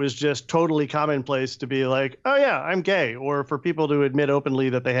before it was just totally commonplace to be like, oh yeah, I'm gay, or for people to admit openly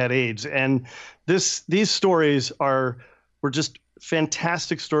that they had AIDS. And these stories were just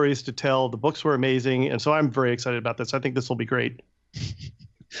fantastic stories to tell. The books were amazing, and so I'm very excited about this. I think this will be great.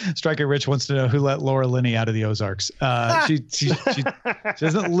 Striker Rich wants to know who let Laura Linney out of the Ozarks. She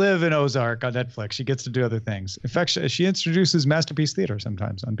doesn't live in Ozark on Netflix. She gets to do other things. In fact, she introduces Masterpiece Theater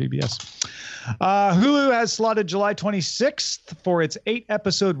sometimes on PBS. Hulu has slotted July 26th for its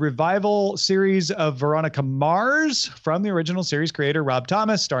 8-episode revival series of Veronica Mars from the original series creator Rob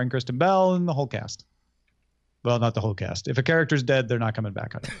Thomas, starring Kristen Bell and the whole cast. Well, not the whole cast. If a character's dead, they're not coming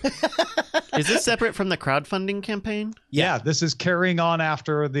back on it. Is this separate from the crowdfunding campaign? Yeah, this is carrying on events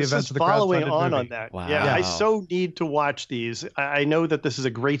of the crowdfunded following on movie. that. Wow. Yeah, I so need to watch these. I know that this is a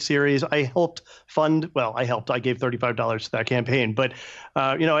great series. I helped fund. Well, I gave $35 to that campaign. But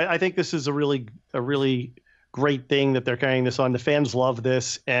I think this is a really great thing that they're carrying this on. The fans love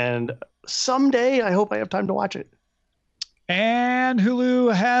this, and someday I hope I have time to watch it. And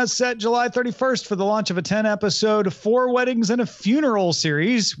Hulu has set July 31st for the launch of a 10-episode 4 Weddings and a Funeral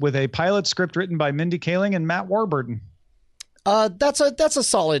series with a pilot script written by Mindy Kaling and Matt Warburton. That's a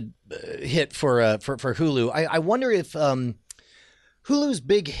solid hit for Hulu. I wonder if Hulu's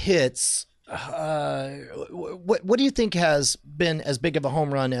big hits. What do you think has been as big of a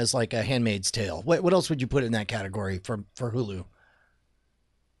home run as like a Handmaid's Tale? What else would you put in that category for Hulu?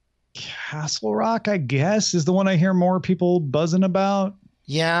 Castle Rock, I guess, is the one I hear more people buzzing about.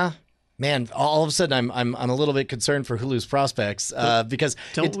 Yeah, man. All of a sudden, I'm a little bit concerned for Hulu's prospects because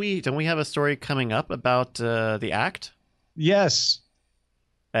don't we have a story coming up about the Act? Yes,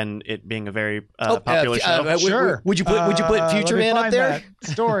 and it being a very popular show. Sure. Would you put Future Man up there? That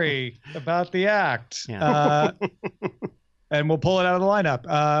story about the Act. Yeah. and we'll pull it out of the lineup.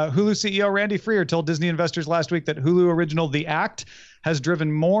 Hulu CEO Randy Freer told Disney investors last week that Hulu original The Act has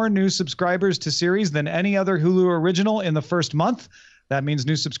driven more new subscribers to series than any other Hulu original in the first month. That means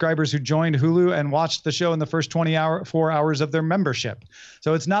new subscribers who joined Hulu and watched the show in the first 4 hours of their membership.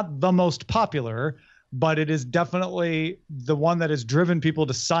 So it's not the most popular, but it is definitely the one that has driven people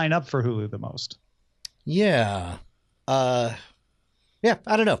to sign up for Hulu the most. Yeah. Yeah,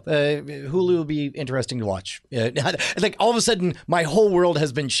 I don't know. Hulu will be interesting to watch. Like all of a sudden, my whole world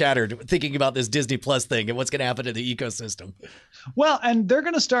has been shattered thinking about this Disney Plus thing and what's going to happen to the ecosystem. Well, and they're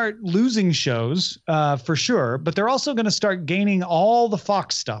going to start losing shows for sure, but they're also going to start gaining all the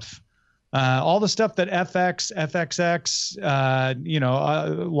Fox stuff. All the stuff that FX, FXX,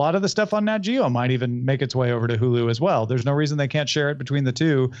 a lot of the stuff on Nat Geo might even make its way over to Hulu as well. There's no reason they can't share it between the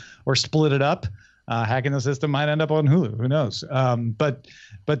two or split it up. Hacking the system might end up on Hulu. Who knows? But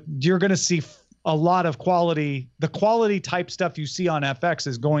you're going to see a lot of quality. The quality type stuff you see on FX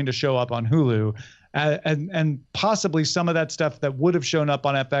is going to show up on Hulu. And possibly some of that stuff that would have shown up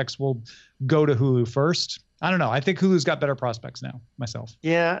on FX will go to Hulu first. I don't know. I think Hulu's got better prospects now, myself.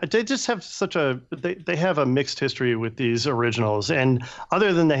 Yeah, they just have they have a mixed history with these originals. And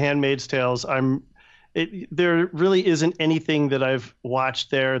other than The Handmaid's Tales, there really isn't anything that I've watched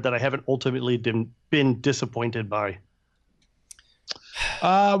there that I haven't ultimately been disappointed by.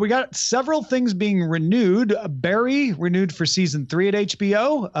 We got several things being renewed. Barry renewed for season 3 at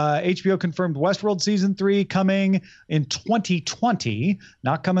HBO. HBO confirmed Westworld season 3 coming in 2020,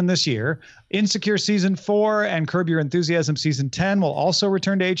 not coming this year. Insecure season 4 and Curb Your Enthusiasm season 10 will also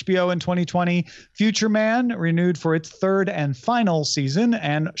return to HBO in 2020. Future Man renewed for its 3rd and final season,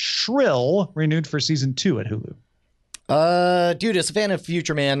 and Shrill renewed for season 2 at Hulu. Dude, as a fan of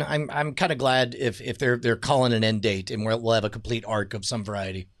Future Man, I'm kind of glad if they're calling an end date and we'll have a complete arc of some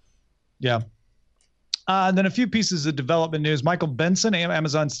variety. Yeah. And then a few pieces of development news. Michael Benson,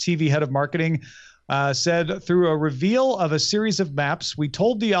 Amazon's TV head of marketing, said through a reveal of a series of maps, we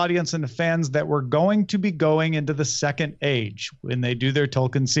told the audience and the fans that we're going to be going into the second age when they do their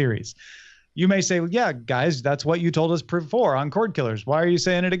Tolkien series. You may say, well, yeah, guys, that's what you told us before on Cordkillers. Why are you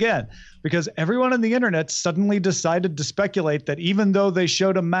saying it again? Because everyone on the internet suddenly decided to speculate that even though they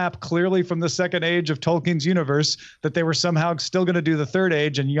showed a map clearly from the second age of Tolkien's universe, that they were somehow still going to do the third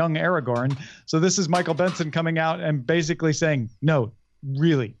age and young Aragorn. So this is Michael Benson coming out and basically saying, no,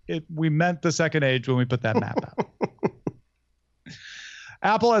 really, we meant the second age when we put that map out.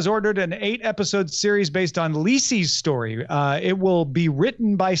 Apple has ordered an 8-episode series based on Lisey's story. It will be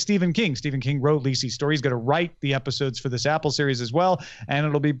written by Stephen King. Stephen King wrote Lisey's story. He's going to write the episodes for this Apple series as well. And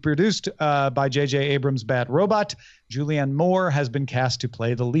it'll be produced by J.J. Abrams' Bad Robot. Julianne Moore has been cast to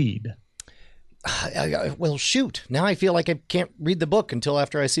play the lead. Well, shoot. Now I feel like I can't read the book until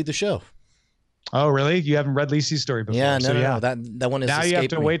after I see the show. Oh, really? You haven't read Lisey's story before? Yeah, no. That one is now you have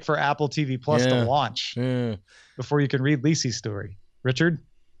to wait for Apple TV Plus to launch before you can read Lisey's story. Richard?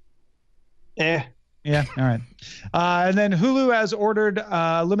 Yeah. All right. And then Hulu has ordered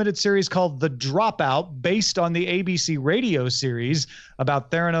a limited series called The Dropout, based on the ABC radio series about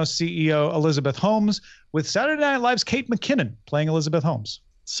Theranos CEO Elizabeth Holmes, with Saturday Night Live's Kate McKinnon playing Elizabeth Holmes.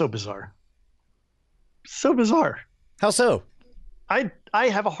 So bizarre. So bizarre. How so? I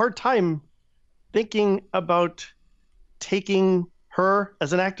have a hard time thinking about taking her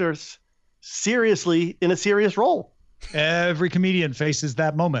as an actress seriously in a serious role. Every comedian faces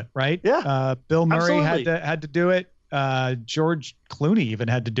that moment, right? Yeah. Bill Murray absolutely. had to do it. George Clooney even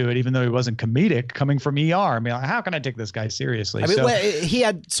had to do it, even though he wasn't comedic, coming from ER. I mean, how can I take this guy seriously? I mean, he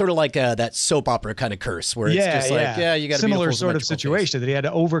had sort of like that soap opera kind of curse where it's just like, you got to be similar sort of situation that he had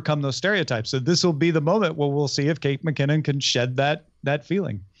to overcome those stereotypes. So this will be the moment where we'll see if Kate McKinnon can shed that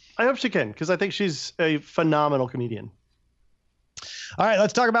feeling. I hope she can, because I think she's a phenomenal comedian. All right,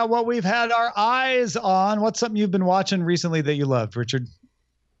 let's talk about what we've had our eyes on. What's something you've been watching recently that you loved, Richard?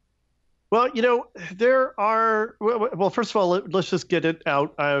 Well, there are. Well, first of all, let's just get it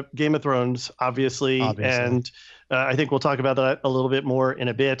out. Game of Thrones, obviously. And I think we'll talk about that a little bit more in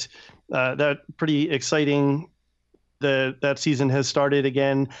a bit. That pretty exciting. That season has started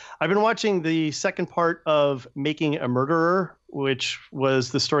again. I've been watching the second part of Making a Murderer, which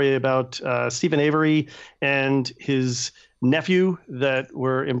was the story about Stephen Avery and his nephew that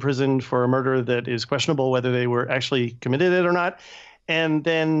were imprisoned for a murder that is questionable whether they were actually committed it or not. And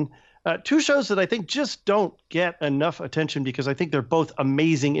then two shows that I think just don't get enough attention because I think they're both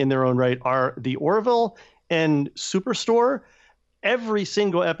amazing in their own right are The Orville and Superstore. Every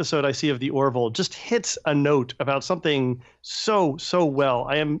single episode I see of The Orville just hits a note about something so well.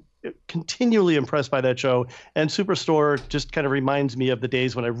 I am continually impressed by that show. And Superstore just kind of reminds me of the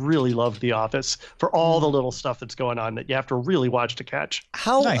days when I really loved The Office for all the little stuff that's going on that you have to really watch to catch.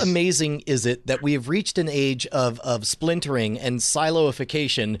 How Nice. amazing is it that we have reached an age of splintering and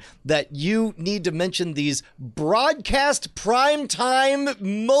siloification that you need to mention these broadcast primetime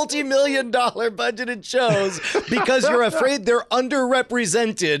multi-million-dollar budgeted shows because you're afraid they're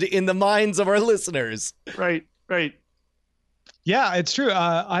underrepresented in the minds of our listeners. Right. Yeah, it's true.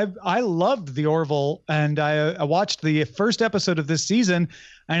 I loved The Orville, and I watched the first episode of this season,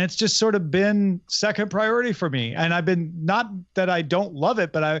 and it's just sort of been second priority for me. And I've been, not that I don't love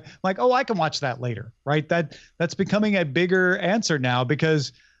it, but I'm like, oh, I can watch that later, right? That's becoming a bigger answer now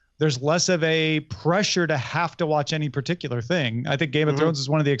because there's less of a pressure to have to watch any particular thing. I think Game of Thrones is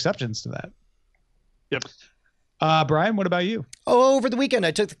one of the exceptions to that. Yep. Brian, what about you? Oh, over the weekend,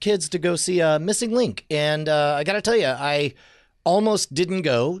 I took the kids to go see Missing Link. And I got to tell you, I almost didn't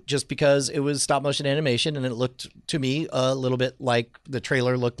go just because it was stop motion animation and it looked to me a little bit like the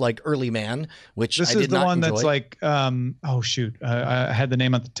trailer looked like Early Man, which This I is did the not one enjoy. that's like, oh shoot, I had the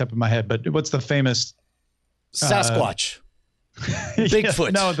name on the tip of my head, but what's the famous Sasquatch.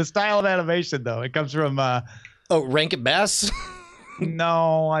 Bigfoot. No, the style of animation though. It comes from Oh, Rankin Bass?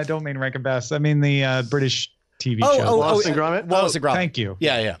 no, I don't mean Rankin Bass. I mean the British TV show. Wallace and Gromit? Wallace and Gromit. Thank you.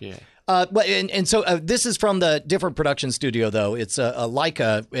 Yeah. But so this is from the different production studio, though. It's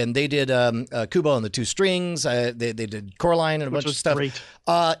Leica, and they did Kubo and the Two Strings. They did Coraline and a bunch of stuff. Great.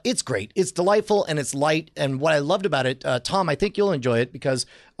 It's great. It's delightful and it's light. And what I loved about it, Tom, I think you'll enjoy it because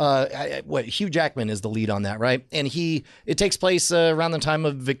Hugh Jackman is the lead on that, right? And it takes place around the time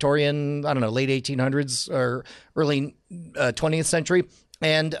of Victorian, I don't know, late 1800s or early 20th century.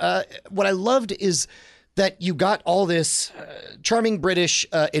 And what I loved is that you got all this charming British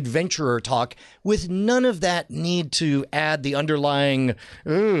adventurer talk with none of that need to add the underlying,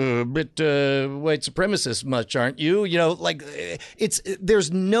 white supremacist much, aren't you? You know, like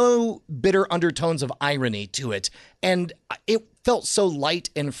there's no bitter undertones of irony to it. And it felt so light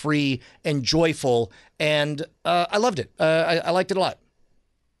and free and joyful. And I loved it. I liked it a lot.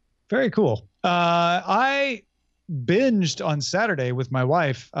 Very cool. I binged on Saturday with my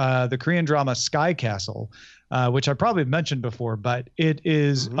wife the Korean drama Sky Castle, which I probably mentioned before, but it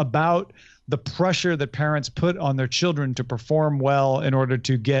is about the pressure that parents put on their children to perform well in order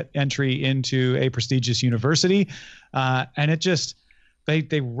to get entry into a prestigious university. And it just,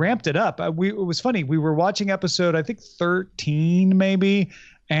 they ramped it up. It was funny. We were watching episode, I think 13 maybe.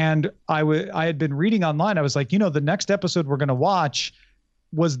 And I had been reading online. I was like, the next episode we're going to watch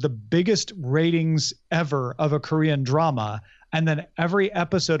was the biggest ratings ever of a Korean drama. And then every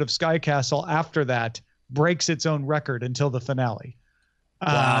episode of Sky Castle after that breaks its own record until the finale.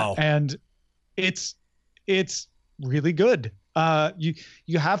 Wow. And it's really good.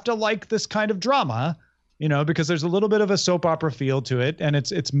 You have to like this kind of drama, because there's a little bit of a soap opera feel to it. And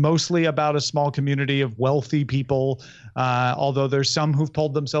it's mostly about a small community of wealthy people. Although there's some who've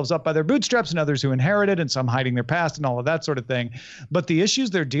pulled themselves up by their bootstraps and others who inherited and some hiding their past and all of that sort of thing. But the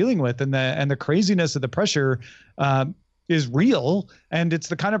issues they're dealing with and the craziness of the pressure, is real, and it's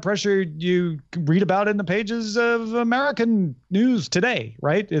the kind of pressure you read about in the pages of American news today,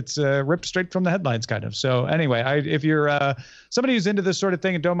 right? It's ripped straight from the headlines, kind of. So anyway, if you're somebody who's into this sort of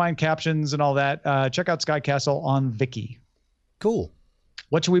thing and don't mind captions and all that, check out Sky Castle on Viki. Cool.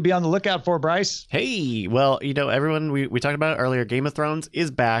 What should we be on the lookout for, Bryce? Hey, well, everyone, we talked about it earlier. Game of Thrones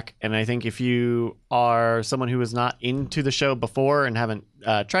is back. And I think if you are someone who was not into the show before and haven't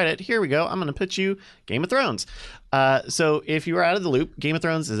tried it, here we go. I'm going to pitch you Game of Thrones. So if you are out of the loop, Game of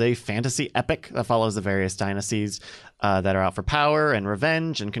Thrones is a fantasy epic that follows the various dynasties that are out for power and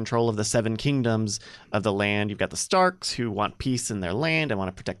revenge and control of the seven kingdoms of the land. You've got the Starks, who want peace in their land and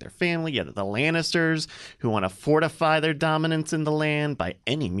want to protect their family. You have the Lannisters, who want to fortify their dominance in the land by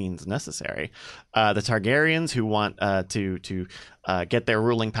any means necessary. The Targaryens, who want to get their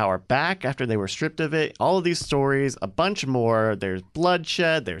ruling power back after they were stripped of it. All of these stories, a bunch more. There's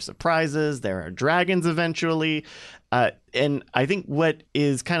bloodshed, there's surprises, there are dragons eventually. And I think what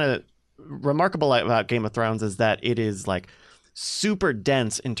is kind of remarkable about Game of Thrones is that it is like super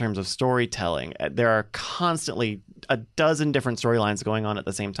dense in terms of storytelling. There are constantly a dozen different storylines going on at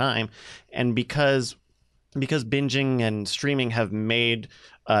the same time. And because binging and streaming have made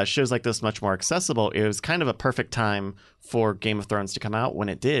shows like this much more accessible, it was kind of a perfect time for Game of Thrones to come out when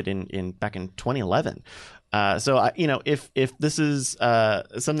it did back in 2011. So if this is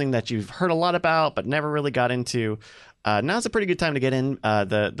something that you've heard a lot about but never really got into, now's a pretty good time to get in.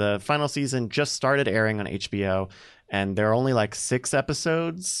 The final season just started airing on HBO, and there are only like 6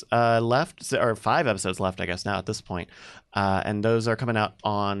 episodes left, or 5 episodes left, I guess, now at this point. And those are coming out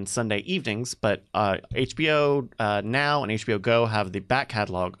on Sunday evenings. But HBO Now and HBO Go have the back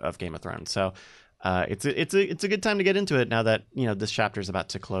catalog of Game of Thrones. So it's a good time to get into it now that this chapter is about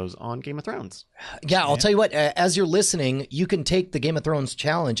to close on Game of Thrones. Yeah, I'll tell you what, as you're listening, you can take the Game of Thrones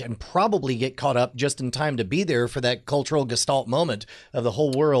challenge and probably get caught up just in time to be there for that cultural gestalt moment of the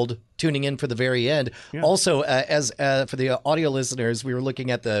whole world tuning in for the very end. Yeah. Also, as for the audio listeners, we were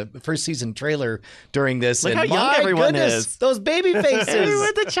looking at the first season trailer during this. Look and how young everyone is. Those baby faces.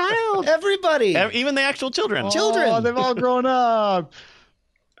 Everyone, the child. Everybody. Even the actual children. Oh, they've all grown up.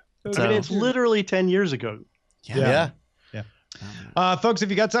 So, I mean, it's literally 10 years ago. Yeah. Folks, if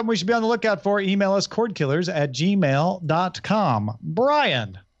you got something we should be on the lookout for, email us cordkillers@gmail.com.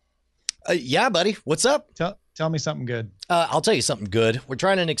 Brian. Yeah, buddy. What's up? Tell me something good. I'll tell you something good. We're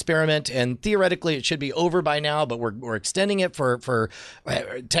trying an experiment, and theoretically it should be over by now, but we're extending it for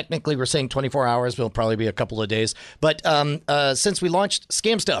technically we're saying 24 hours, but it'll probably be a couple of days. But since we launched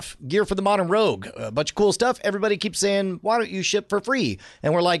Scam Stuff, Gear for the Modern Rogue, a bunch of cool stuff, everybody keeps saying, why don't you ship for free?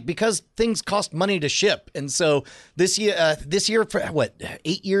 And we're like, because things cost money to ship. And so this year, for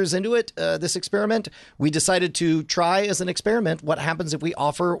 8 years into it, this experiment, we decided to try as an experiment what happens if we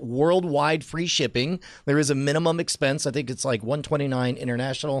offer worldwide free shipping. There is a minimum expense. I think it's like $129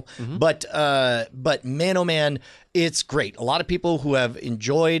 international. Mm-hmm. But man, oh man, it's great. A lot of people who have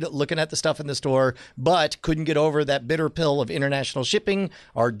enjoyed looking at the stuff in the store, but couldn't get over that bitter pill of international shipping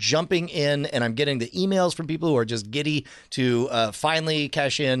are jumping in, and I'm getting the emails from people who are just giddy to finally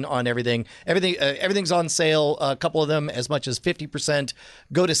cash in on everything. Everything's on sale. A couple of them as much as 50%.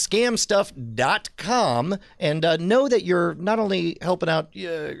 Go to scamstuff.com and know that you're not only helping out,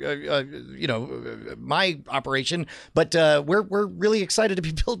 my operation, but we're really excited to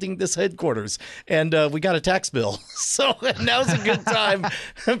be building this headquarters, and we got a tax bill. So now's a good time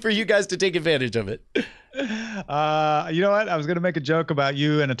for you guys to take advantage of it. You know what? I was going to make a joke about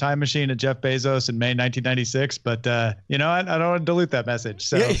you in a time machine at Jeff Bezos in May 1996, but you know what? I don't want to dilute that message.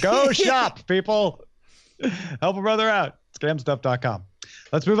 So go shop, people. Help a brother out. Scamstuff.com.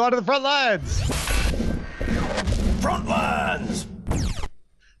 Let's move on to the front lines. Front lines.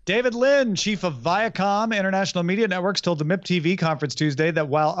 David Lin, chief of Viacom International Media Networks, told the MIP TV conference Tuesday that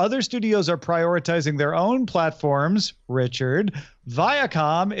while other studios are prioritizing their own platforms, Richard,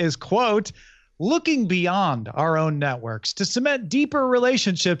 Viacom is, quote, looking beyond our own networks to cement deeper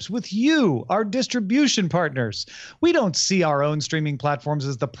relationships with you, our distribution partners. We don't see our own streaming platforms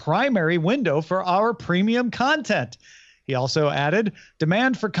as the primary window for our premium content. He also added,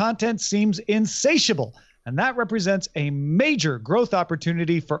 demand for content seems insatiable, and that represents a major growth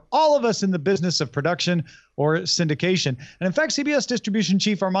opportunity for all of us in the business of production or syndication. And in fact, CBS distribution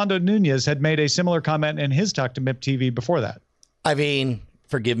chief Armando Nunez had made a similar comment in his talk to MIP TV before that. I mean,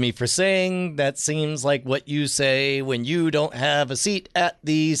 forgive me for saying that seems like what you say when you don't have a seat at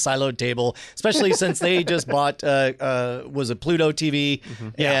the siloed table, especially since they just bought, was it Pluto TV? Mm-hmm.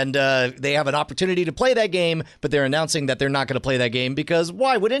 Yeah. And they have an opportunity to play that game, but they're announcing that they're not going to play that game because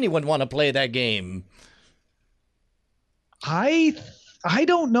why would anyone want to play that game? I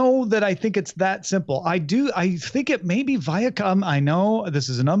don't know that I think it's that simple. I think it may be Viacom. I know this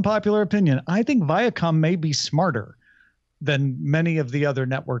is an unpopular opinion. I think Viacom may be smarter than many of the other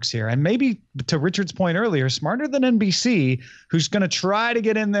networks here. And maybe, to Richard's point earlier, smarter than NBC, who's going to try to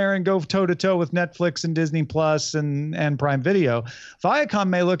get in there and go toe-to-toe with Netflix and Disney Plus and Prime Video. Viacom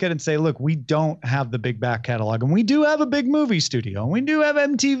may look at it and say, look, we don't have the big back catalog, and we do have a big movie studio, and we do have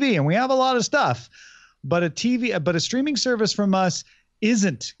MTV, and we have a lot of stuff. But a streaming service from us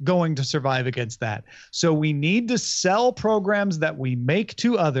isn't going to survive against that. So we need to sell programs that we make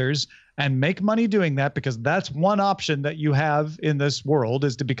to others and make money doing that, because that's one option that you have in this world,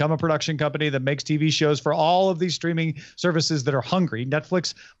 is to become a production company that makes TV shows for all of these streaming services that are hungry.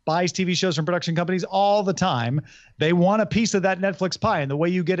 Netflix buys TV shows from production companies all the time. They want a piece of that Netflix pie, and the way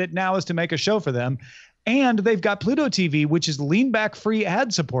you get it now is to make a show for them. And they've got Pluto TV, which is lean back, free,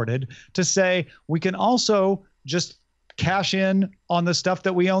 ad supported, to say we can also just cash in on the stuff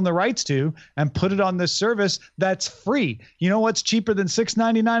that we own the rights to and put it on this service that's free. You know what's cheaper than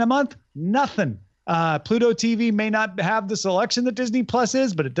 $6.99 a month? Nothing. Pluto TV may not have the selection that Disney Plus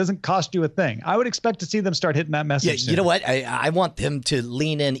is, but it doesn't cost you a thing. I would expect to see them start hitting that message. Yeah, you know what? I want them to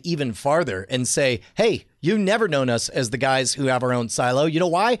lean in even farther and say, hey, You've never known us as the guys who have our own silo. You know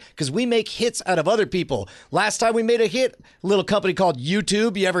why? Because we make hits out of other people. Last time we made a hit, a little company called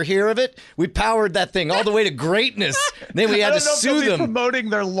YouTube. You ever hear of it? We powered that thing all the way to greatness. Then we had to sue them.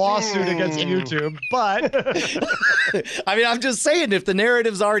 Promoting their lawsuit against YouTube, but I mean, I'm just saying, if the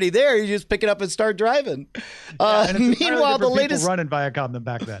narrative's already there, you just pick it up and start driving. Meanwhile, the latest running Viacom than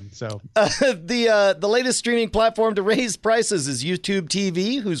back then. So the latest streaming platform to raise prices is YouTube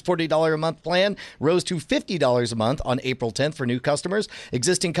TV, whose $40 a month plan rose to $50 a month on April 10th for new customers.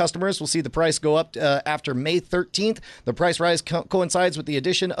 Existing customers will see the price go up after May 13th. The price rise coincides with the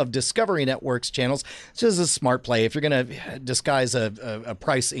addition of Discovery Network's channels. It's just a smart play. If you're going to disguise a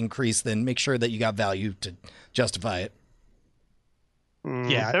price increase, then make sure that you got value to justify it.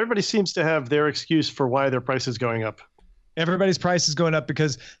 Yeah, everybody seems to have their excuse for why their price is going up. Everybody's price is going up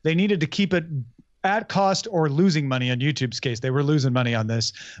because they needed to keep it at cost or losing money. In YouTube's case, they were losing money on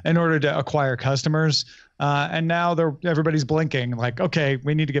this in order to acquire customers. And now everybody's blinking like, okay,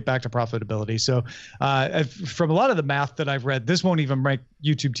 we need to get back to profitability. So from a lot of the math that I've read, this won't even make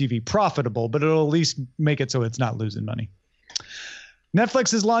YouTube TV profitable, but it'll at least make it so it's not losing money.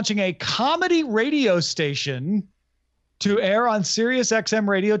 Netflix is launching a comedy radio station to air on Sirius XM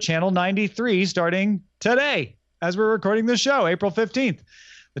Radio Channel 93 starting today, as we're recording this show, April 15th.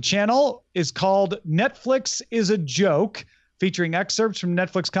 The channel is called Netflix is a Joke, featuring excerpts from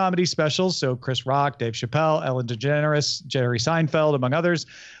Netflix comedy specials. So Chris Rock, Dave Chappelle, Ellen DeGeneres, Jerry Seinfeld, among others.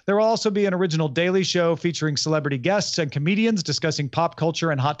 There will also be an original daily show featuring celebrity guests and comedians discussing pop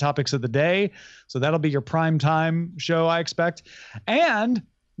culture and hot topics of the day. So that'll be your prime time show, I expect. And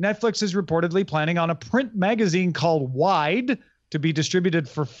Netflix is reportedly planning on a print magazine called Wide to be distributed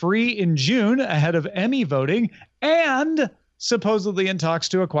for free in June ahead of Emmy voting, and supposedly in talks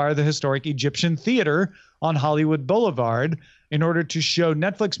to acquire the historic Egyptian Theater on Hollywood Boulevard in order to show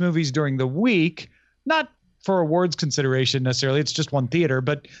Netflix movies during the week, not for awards consideration necessarily, it's just one theater,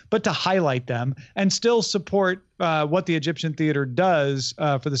 but to highlight them and still support what the Egyptian Theater does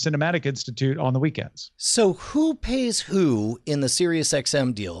for the Cinematic Institute on the weekends. So who pays who in the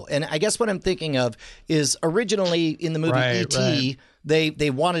SiriusXM deal? And I guess what I'm thinking of is originally in the movie E.T., They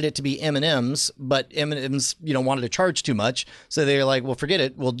wanted it to be M&M's, but M&M's, wanted to charge too much. So they're like, well, forget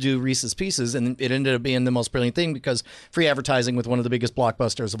it. We'll do Reese's Pieces. And it ended up being the most brilliant thing because free advertising with one of the biggest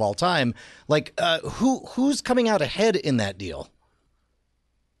blockbusters of all time. Like, who's coming out ahead in that deal?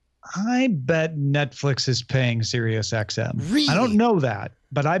 I bet Netflix is paying SiriusXM. Really? I don't know that,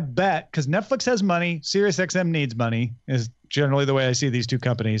 but I bet, because Netflix has money, SiriusXM needs money, is generally the way I see these two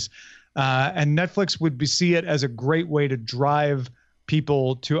companies. And Netflix would see it as a great way to drive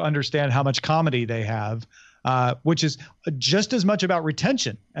people to understand how much comedy they have, which is just as much about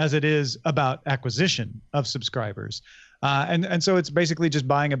retention as it is about acquisition of subscribers. And so it's basically just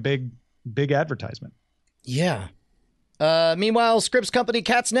buying a big advertisement. Yeah. Meanwhile, Scripps company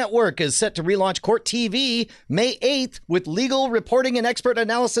Katz Network is set to relaunch Court TV May 8th with legal reporting and expert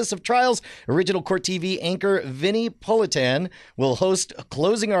analysis of trials. Original Court TV anchor Vinnie Politan will host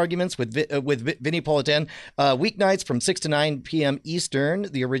closing arguments with Vinnie Politan weeknights from 6 to 9 p.m.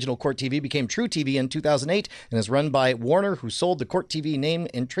 Eastern. The original Court TV became True TV in 2008 and is run by Warner, who sold the Court TV name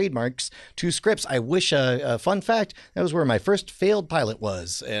and trademarks to Scripps. I wish a fun fact, that was where my first failed pilot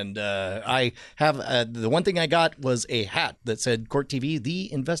was. And I have the one thing I got was a hat that said Court TV,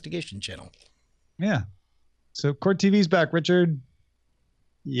 the investigation channel. Yeah. So Court TV's back, Richard.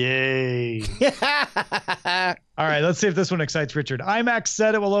 Yay. All right, let's see if this one excites Richard. IMAX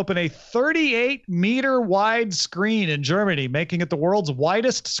said it will open a 38-meter wide screen in Germany, making it the world's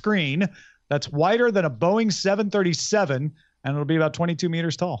widest screen. That's wider than a Boeing 737, and it'll be about 22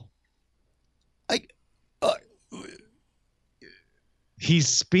 meters tall. He's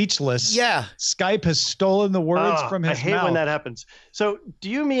speechless. Yeah. Skype has stolen the words from his mouth. I hate when that happens. So do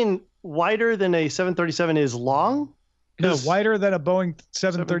you mean wider than a 737 is long? No, wider than a Boeing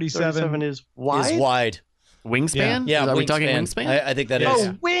 737 is wide? Is wide. Wingspan? Yeah, Are we talking wingspan? I think that is.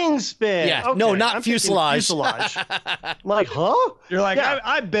 Oh, wingspan. Yeah, Okay. no, not I'm thinking fuselage. I'm like, huh? You're like, Yeah.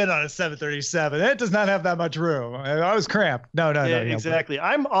 I've been on a 737. It does not have that much room. I was cramped. No. Exactly.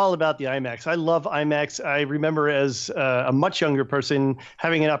 I'm all about the IMAX. I love IMAX. I remember as a much younger person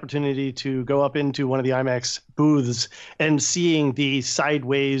having an opportunity to go up into one of the IMAX booths and seeing the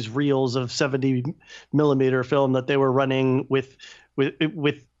sideways reels of 70 millimeter film that they were running with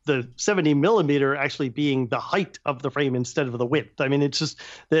the 70 millimeter actually being the height of the frame instead of the width. I mean, it's just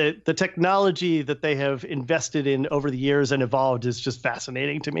the technology that they have invested in over the years and evolved is just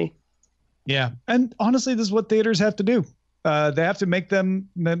fascinating to me. Yeah. And honestly, this is what theaters have to do. they have to make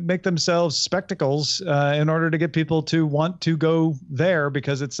themselves spectacles in order to get people to want to go there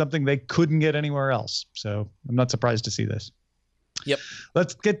because it's something they couldn't get anywhere else. So I'm not surprised to see this. Yep.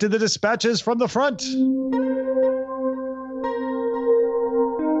 Let's get to the dispatches from the front.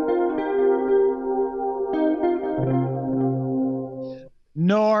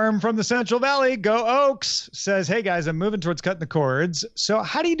 Norm from the Central Valley, go Oaks, says, hey guys, I'm moving towards cutting the cords. So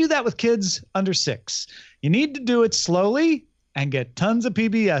how do you do that with kids under 6? You need to do it slowly and get tons of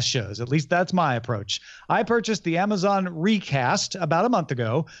PBS shows. At least that's my approach. I purchased the Amazon Recast about a month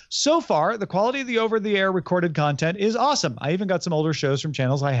ago. So far, the quality of the over-the-air recorded content is awesome. I even got some older shows from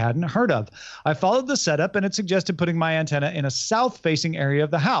channels I hadn't heard of. I followed the setup, and it suggested putting my antenna in a south-facing area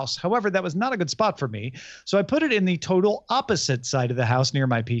of the house. However, that was not a good spot for me, so I put it in the total opposite side of the house near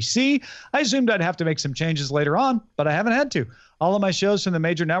my PC. I assumed I'd have to make some changes later on, but I haven't had to. All of my shows from the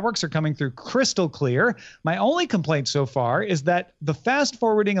major networks are coming through crystal clear. My only complaint so far is that the fast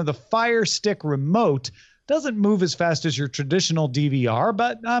forwarding of the Fire Stick remote doesn't move as fast as your traditional DVR,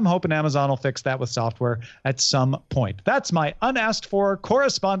 but I'm hoping Amazon will fix that with software at some point. That's my unasked for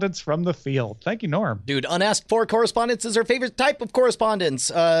correspondence from the field. Thank you, Norm. Dude, unasked for correspondence is our favorite type of correspondence,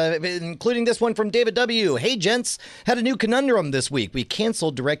 including this one from David W. Hey, gents, had a new conundrum this week. We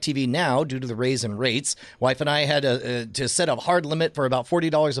canceled DirecTV Now due to the raise in rates. Wife and I had to set a hard limit for about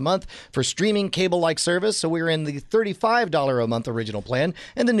 $40 a month for streaming cable-like service, so we were in the $35 a month original plan,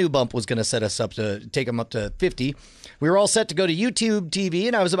 and the new bump was going to set us up to take them up to $50. We were all set to go to YouTube TV,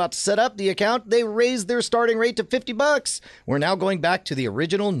 and I was about to set up the account. They raised their starting rate to $50. We're now going back to the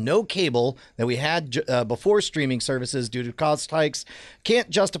original no cable that we had before streaming services due to cost hikes.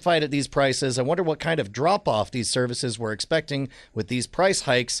 Can't justify it at these prices. I wonder what kind of drop-off these services were expecting with these price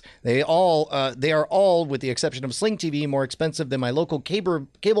hikes. They are all, with the exception of Sling TV, more expensive than my local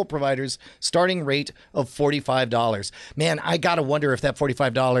cable provider's starting rate of $45. Man, I gotta wonder if that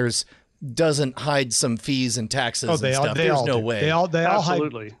 $45 doesn't hide some fees and taxes and stuff. There's no way. They all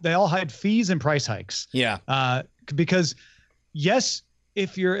Absolutely. hide fees and price hikes. Yeah. Because yes,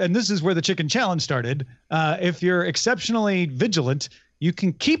 if you're, and this is where the chicken challenge started, if you're exceptionally vigilant, you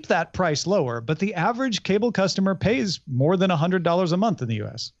can keep that price lower, but the average cable customer pays more than $100 a month in the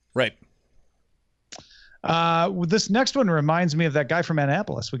US. Right. This next one reminds me of that guy from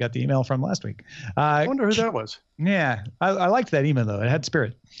Annapolis we got the email from last week. I wonder who that was. Yeah, I liked that email, though. It had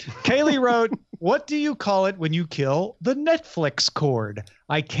spirit. Kaylee wrote, what do you call it when you kill the Netflix cord?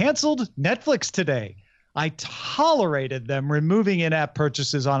 I canceled Netflix today. I tolerated them removing in-app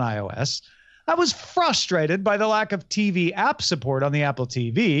purchases on iOS. I was frustrated by the lack of TV app support on the Apple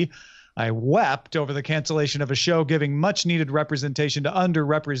TV. I wept over the cancellation of a show giving much-needed representation to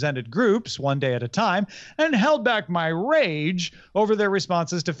underrepresented groups one day at a time, and held back my rage over their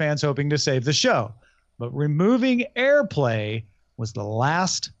responses to fans hoping to save the show. But removing AirPlay was the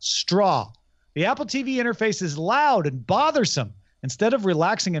last straw. The Apple TV interface is loud and bothersome. Instead of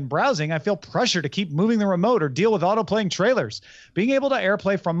relaxing and browsing, I feel pressure to keep moving the remote or deal with auto-playing trailers. Being able to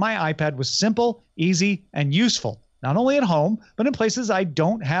AirPlay from my iPad was simple, easy, and useful. Not only at home, but in places I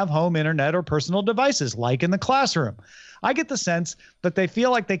don't have home internet or personal devices, like in the classroom. I get the sense that they feel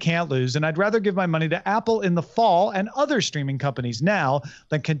like they can't lose, and I'd rather give my money to Apple in the fall and other streaming companies now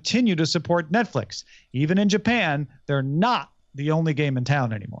than continue to support Netflix. Even in Japan, they're not the only game in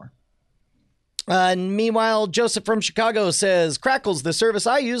town anymore. Meanwhile, Joseph from Chicago says, Crackle's the service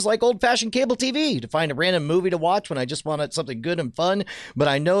I use like old-fashioned cable TV to find a random movie to watch when I just want something good and fun. But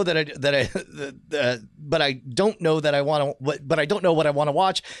I know but I don't know what I want to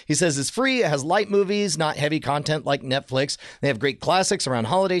watch. He says it's free. It has light movies, not heavy content like Netflix. They have great classics around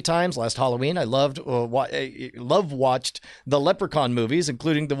holiday times. Last Halloween, I watched the Leprechaun movies,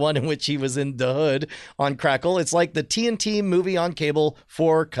 including the one in which he was in the hood on Crackle. It's like the TNT movie on cable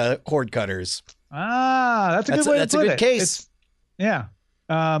for cord cutters. That's a good way to put it. That's a good case. Yeah.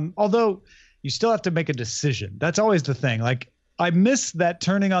 Although you still have to make a decision. That's always the thing. Like, I miss that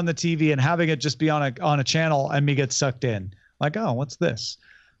turning on the TV and having it just be on a channel and me get sucked in. Like, oh, what's this?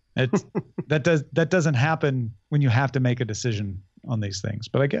 That doesn't happen when you have to make a decision on these things.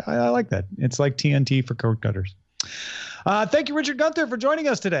 But I like that. It's like TNT for cord cutters. Thank you, Richard Gunther, for joining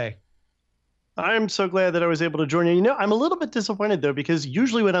us today. I'm so glad that I was able to join you. You know, I'm a little bit disappointed, though, because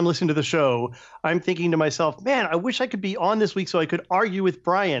usually when I'm listening to the show, I'm thinking to myself, man, I wish I could be on this week so I could argue with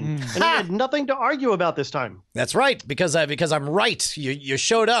Brian. And I had nothing to argue about this time. That's right, because I'm right. You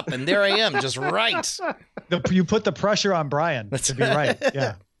showed up, and there I am, just right. You put the pressure on Brian to be right.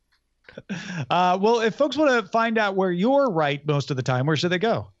 Yeah. Well, if folks want to find out where you're right most of the time, where should they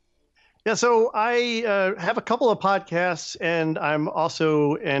go? Yeah, so I have a couple of podcasts, and I'm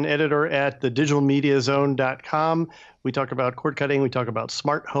also an editor at thedigitalmediazone.com. We talk about cord cutting, we talk about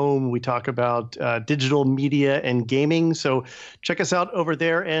smart home, we talk about digital media and gaming. So check us out over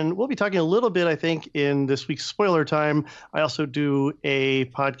there, and we'll be talking a little bit, I think, in this week's spoiler time. I also do a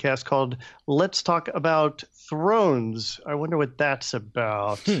podcast called Let's Talk About Thrones. I wonder what that's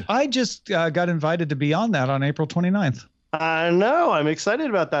about. I just got invited to be on that on April 29th. I know. I'm excited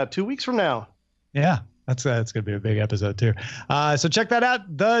about that. 2 weeks from now. Yeah, that's going to be a big episode too. So check that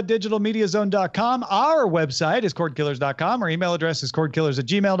out, thedigitalmediazone.com. Our website is cordkillers.com. Our email address is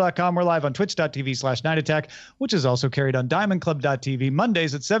cordkillers@gmail.com. We're live on twitch.tv/nightattack, which is also carried on diamondclub.tv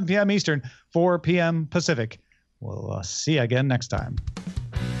Mondays at 7 p.m. Eastern, 4 p.m. Pacific. We'll see you again next time.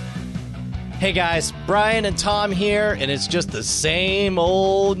 Hey guys, Brian and Tom here, and it's just the same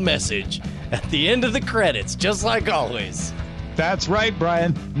old message at the end of the credits, just like always. That's right,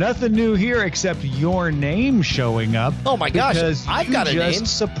 Brian. Nothing new here except your name showing up. Oh my gosh, because I've got a you just name.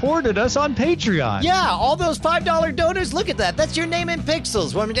 supported us on Patreon. Yeah, all those $5 donors, look at that. That's your name in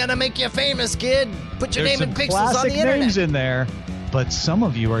pixels. We're gonna make you famous, kid. Put your There's name in some pixels on classic the internet. names in there, but some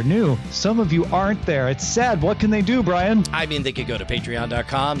of you are new. Some of you aren't there. It's sad. What can they do, Brian? I mean, they could go to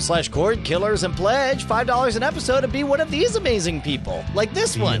patreon.com/cordkillers and pledge $5 an episode and be one of these amazing people, like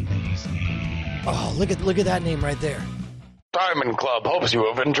this one. Amazing. Oh, look at that name right there. Diamond Club hopes you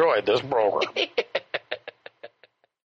have enjoyed this program.